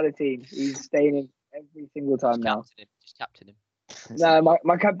coming out of the team. He's staying in every single time now. Just captain him. No,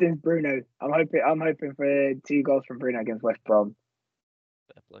 my captain's Bruno. I'm hoping for 2 goals from Bruno against West Brom.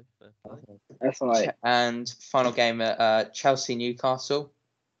 Fair play, fair play. That's all right. And final game at Chelsea Newcastle.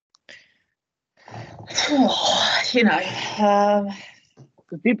 You know,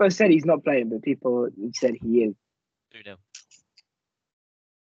 Because people have said he's not playing, but people have said he is. 2-0.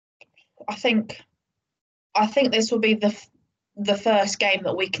 I think this will be the first game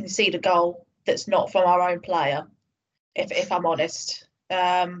that we can see the goal that's not from our own player. If I'm honest,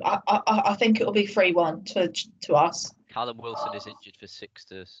 I think it will be 3-1 to us. Callum Wilson is injured for 6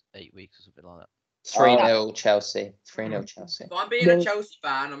 to 8 weeks or something like that. 3-0 Chelsea. 3-0 Chelsea. If I'm being a Chelsea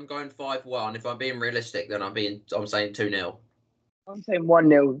fan, I'm going 5-1. If I'm being realistic, then I'm saying 2-0. I'm saying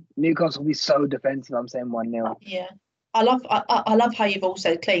 1-0. Newcastle will be so defensive. I'm saying 1-0. Yeah, I love how you've all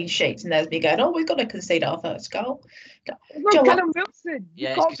said clean sheets, and there's me going, oh, we've got to concede our first goal. It's Joe, not Callum Wilson.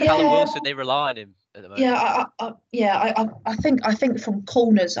 Yeah, You it's because Callum Yeah. Wilson, they rely on him at the moment. Yeah, I think from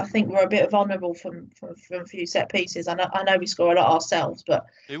corners, I think we're a bit vulnerable from a few set pieces. I know we score a lot ourselves, but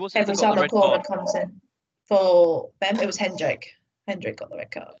Who was it every that got time the a red corner card? comes in for them, it was Hendrick. Hendrick got the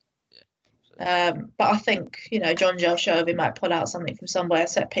red card. But I think, John Joe Shelby might pull out something from somewhere,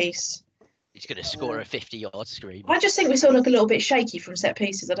 set piece. He's going to score a 50-yard scream. I just think we still look a little bit shaky from set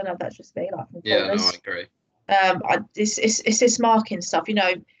pieces. I don't know if that's just me, like from corners. agree. It's this marking stuff.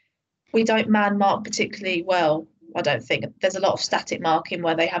 We don't man mark particularly well. I don't think there's a lot of static marking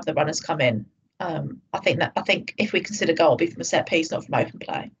where they have the runners come in. I think if we consider goal, it'll be from a set piece, not from open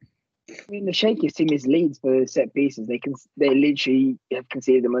play. I mean, the shakiest team is Leeds for set pieces. They literally have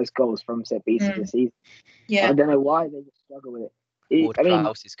conceded the most goals from set pieces this season. Yeah. I don't know why they just struggle with it. Ward I mean,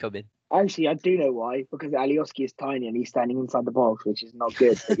 Prowse is coming. actually, I do know why, because Alioski is tiny and he's standing inside the box, which is not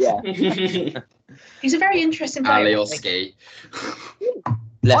good. But yeah, He's a very interesting player. I think. Alioski.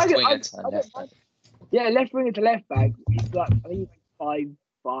 Left I- winger I- to I- left back. yeah, left winger to left back. He's like, I think he's like 5'5"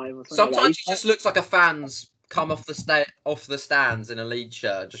 or something. Sometimes he just looks like a fan's come off the stands in a Leeds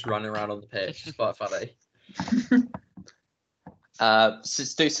shirt, just running around on the pitch. It's quite funny. So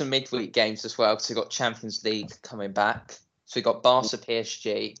let's do some midweek games as well, because we've got Champions League coming back. So we've got Barca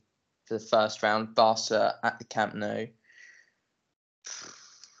PSG for the first round. Barca at the Camp Nou.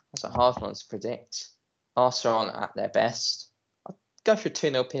 That's a hard one to predict. Barca aren't at their best. I'd go for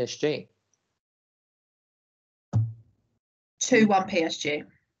 2-0 PSG. 2-1 PSG.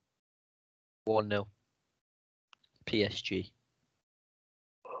 1-0. PSG.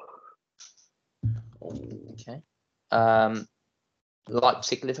 Okay.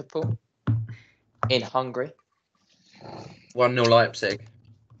 Leipzig, Liverpool in Hungary. 1-0 Leipzig.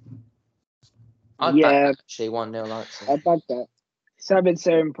 I'd Yeah. back actually 1-0 Leipzig. I back that.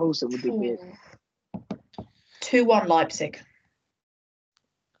 Sabitzer and Paulson would be good. 2-1 Leipzig.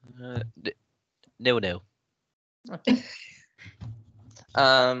 0-0.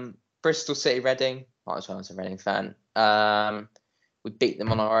 Bristol City, Reading. Might as well as a Reading fan. We beat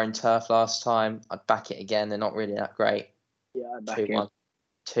them on our own turf last time. I'd back it again. They're not really that great. Yeah, I back 2-1. it.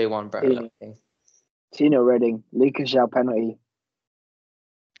 2-1 Burnley. 2-0 Reading. Lucas João penalty.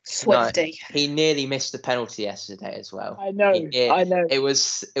 Swifty. He nearly missed the penalty yesterday as well. I know. It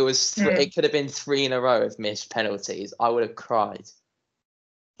was. It could have been 3 in a row of missed penalties. I would have cried.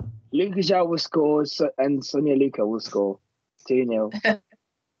 Lucas João will score, and Sonia Luca will score. 2-0.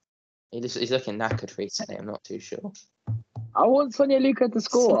 He's looking knackered recently. I'm not too sure. I want Sonia Luca to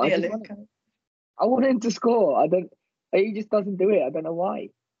score. I want him to score. He just doesn't do it. I don't know why.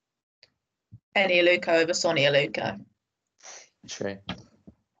 Any Luca over Sonia Luca. True.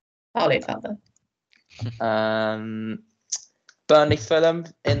 I'll leave that then. Burnley Fulham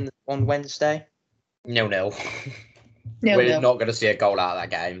on Wednesday. 0-0. Nil, We're nil. not going to see a goal out of that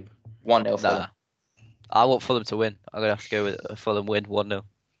game. 1-0 Fulham. Nah. I want Fulham to win. I'm going to have to go with a Fulham win, 1-0.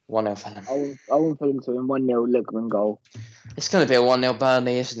 1-0 Fulham. I want Fulham to win 1-0. Lookman goal. It's going to be a 1-0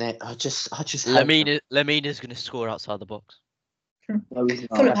 Burnley, isn't it? I just hope Lemina's going to score outside the box. No, he's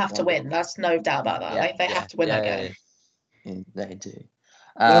not. Fulham have to win. That's no doubt about that. Yeah, They have to win that game. Yeah, they do.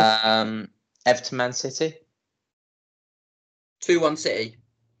 Everton Man City. 2-1 City.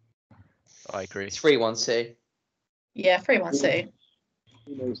 I agree. 3-1 City. Yeah, 3-1 City.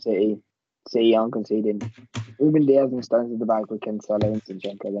 2-0 City. City aren't conceding. Ruben Diaz and Stones at the back with Cancelo and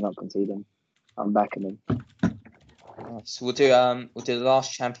Zinchenko. They're not conceding. I'm backing them. So we'll do the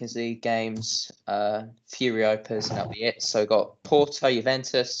last Champions League games, few Opas, and that'll be it. So we've got Porto,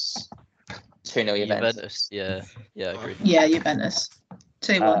 Juventus, 2-0 Juventus. Yeah, I agree. Yeah, Juventus.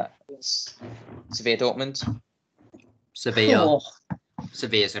 2-1. Sevilla Dortmund. Sevilla. Oh,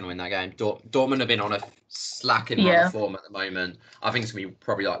 Sevilla's going to win that game. Dortmund have been on a slacking run of form at the moment. I think it's going to be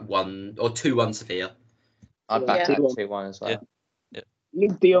probably like 1 or 2-1 Sevilla. I'd back Yeah. that 2-1 as well. Yeah.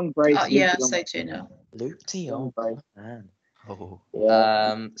 Luke De Jong brace. yeah, I'd say 2-0. Luke De Jong, brace. man. Oh.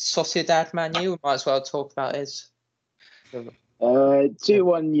 Yeah. Sociedad Man U, we might as well talk about his.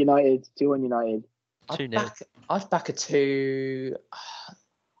 2-1 United. 2-1 United. 2-0. I'd back a 2.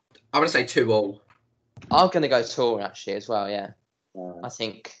 I'm going to say 2-2. I'm going to go tall actually as well, yeah. Uh, I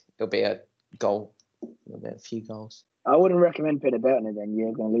think it'll be a goal. It'll be a few goals. I wouldn't recommend putting a bet on it then.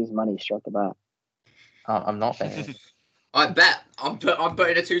 You're going to lose money straight the bat. I'm not betting. I bet. I'm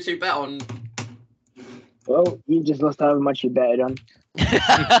putting a 2-2 bet on. Well, you just lost however much you betted on.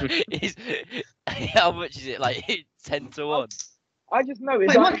 How much is it? Like 10-1? I just know.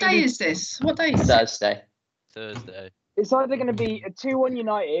 Wait, what day is this? What day is this? Thursday. It's either going to be a 2-1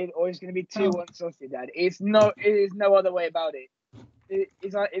 United or it's going to be 2-1 Sociedad. It is no other way about it.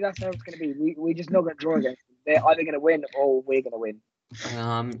 That's how it's going to be. We're just not going to draw against them. They're either going to win or we're going to win.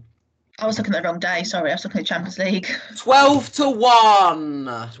 I was looking at the wrong day. Sorry, I was looking at Champions League.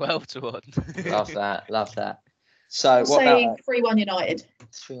 12-1. 12-1. Love that. So what Say about 3-1 United.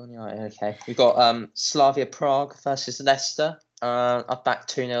 3-1 United? Okay, we've got Slavia Prague versus Leicester. I've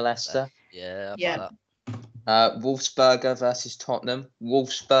backed 2-0 Leicester. Yeah. Yeah. Wolfsberger versus Tottenham.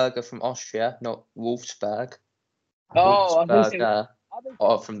 Wolfsberger from Austria, not Wolfsburg. Oh, Wolfsberger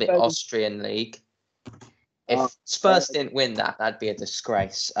from the Austrian league. If Spurs didn't win that'd be a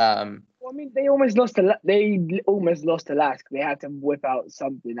disgrace. Well, I mean, they almost lost to Lask. They had to whip out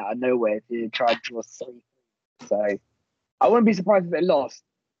something out of nowhere to try and draw 3. So I wouldn't be surprised if they lost.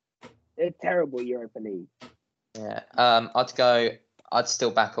 They're terrible Europa League. Yeah. I'd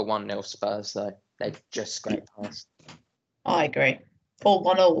still back a 1-0 Spurs though. They just scraped past. I agree. Or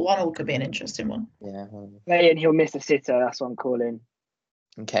 1-0. 1-0 could be an interesting one. Yeah. And he'll miss a sitter. That's what I'm calling.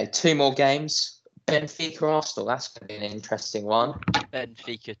 Okay, 2 more games. Benfica Arsenal. That's going to be an interesting one.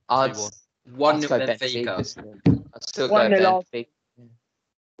 Benfica 2-1. 1-0 go Benfica. I'd still go 1-0 Benfica.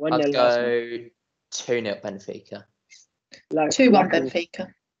 1-0 I'd last go 2-0 Benfica. 2-1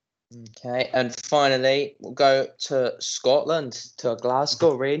 Benfica. Okay, and finally we'll go to Scotland, to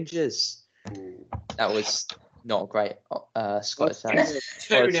Glasgow Rangers. That was not a great Scottish accent.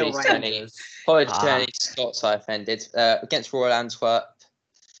 2-0 Rangers. Apologies to any Scots I offended. Against Royal Antwerp.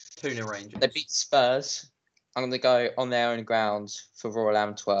 2-0 Rangers. They beat Spurs. I'm going to go on their own grounds for Royal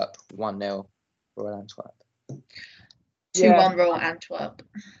Antwerp. 1-0 Royal Antwerp. 2-1 Royal Antwerp.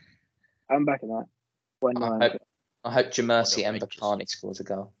 I'm back in that. 1-9. I hope Jamersi 1-0 Mbakani scores a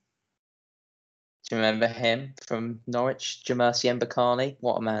goal. Do you remember him from Norwich? Jamersi Mbakani?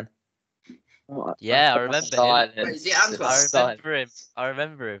 What a man. Yeah, I remember him. Wait, is it Antwerp? I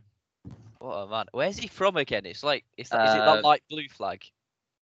remember him. What a man. Where's he from again? It's like, is it that light blue flag?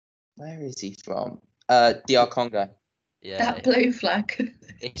 Where is he from? DR Congo. Yeah. That blue flag.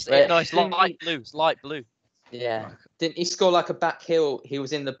 It's nice light blue. It's light blue. Yeah. Didn't he score like a back heel? He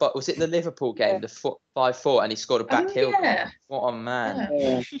was in the was it the Liverpool game, the 5-4, and he scored a back heel? Yeah. What a man.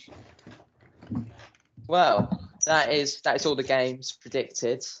 Yeah. Well, that is all the games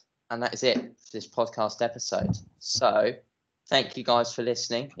predicted, and that is it for this podcast episode. So, thank you guys for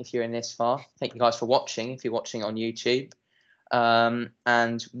listening. If you're in this far, thank you guys for watching. If you're watching on YouTube,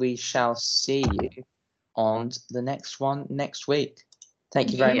 and we shall see you on the next one next week.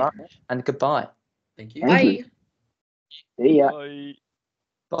 Thank you very much, and goodbye. Thank you. Thank you. Bye. See ya. Bye.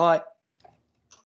 Bye.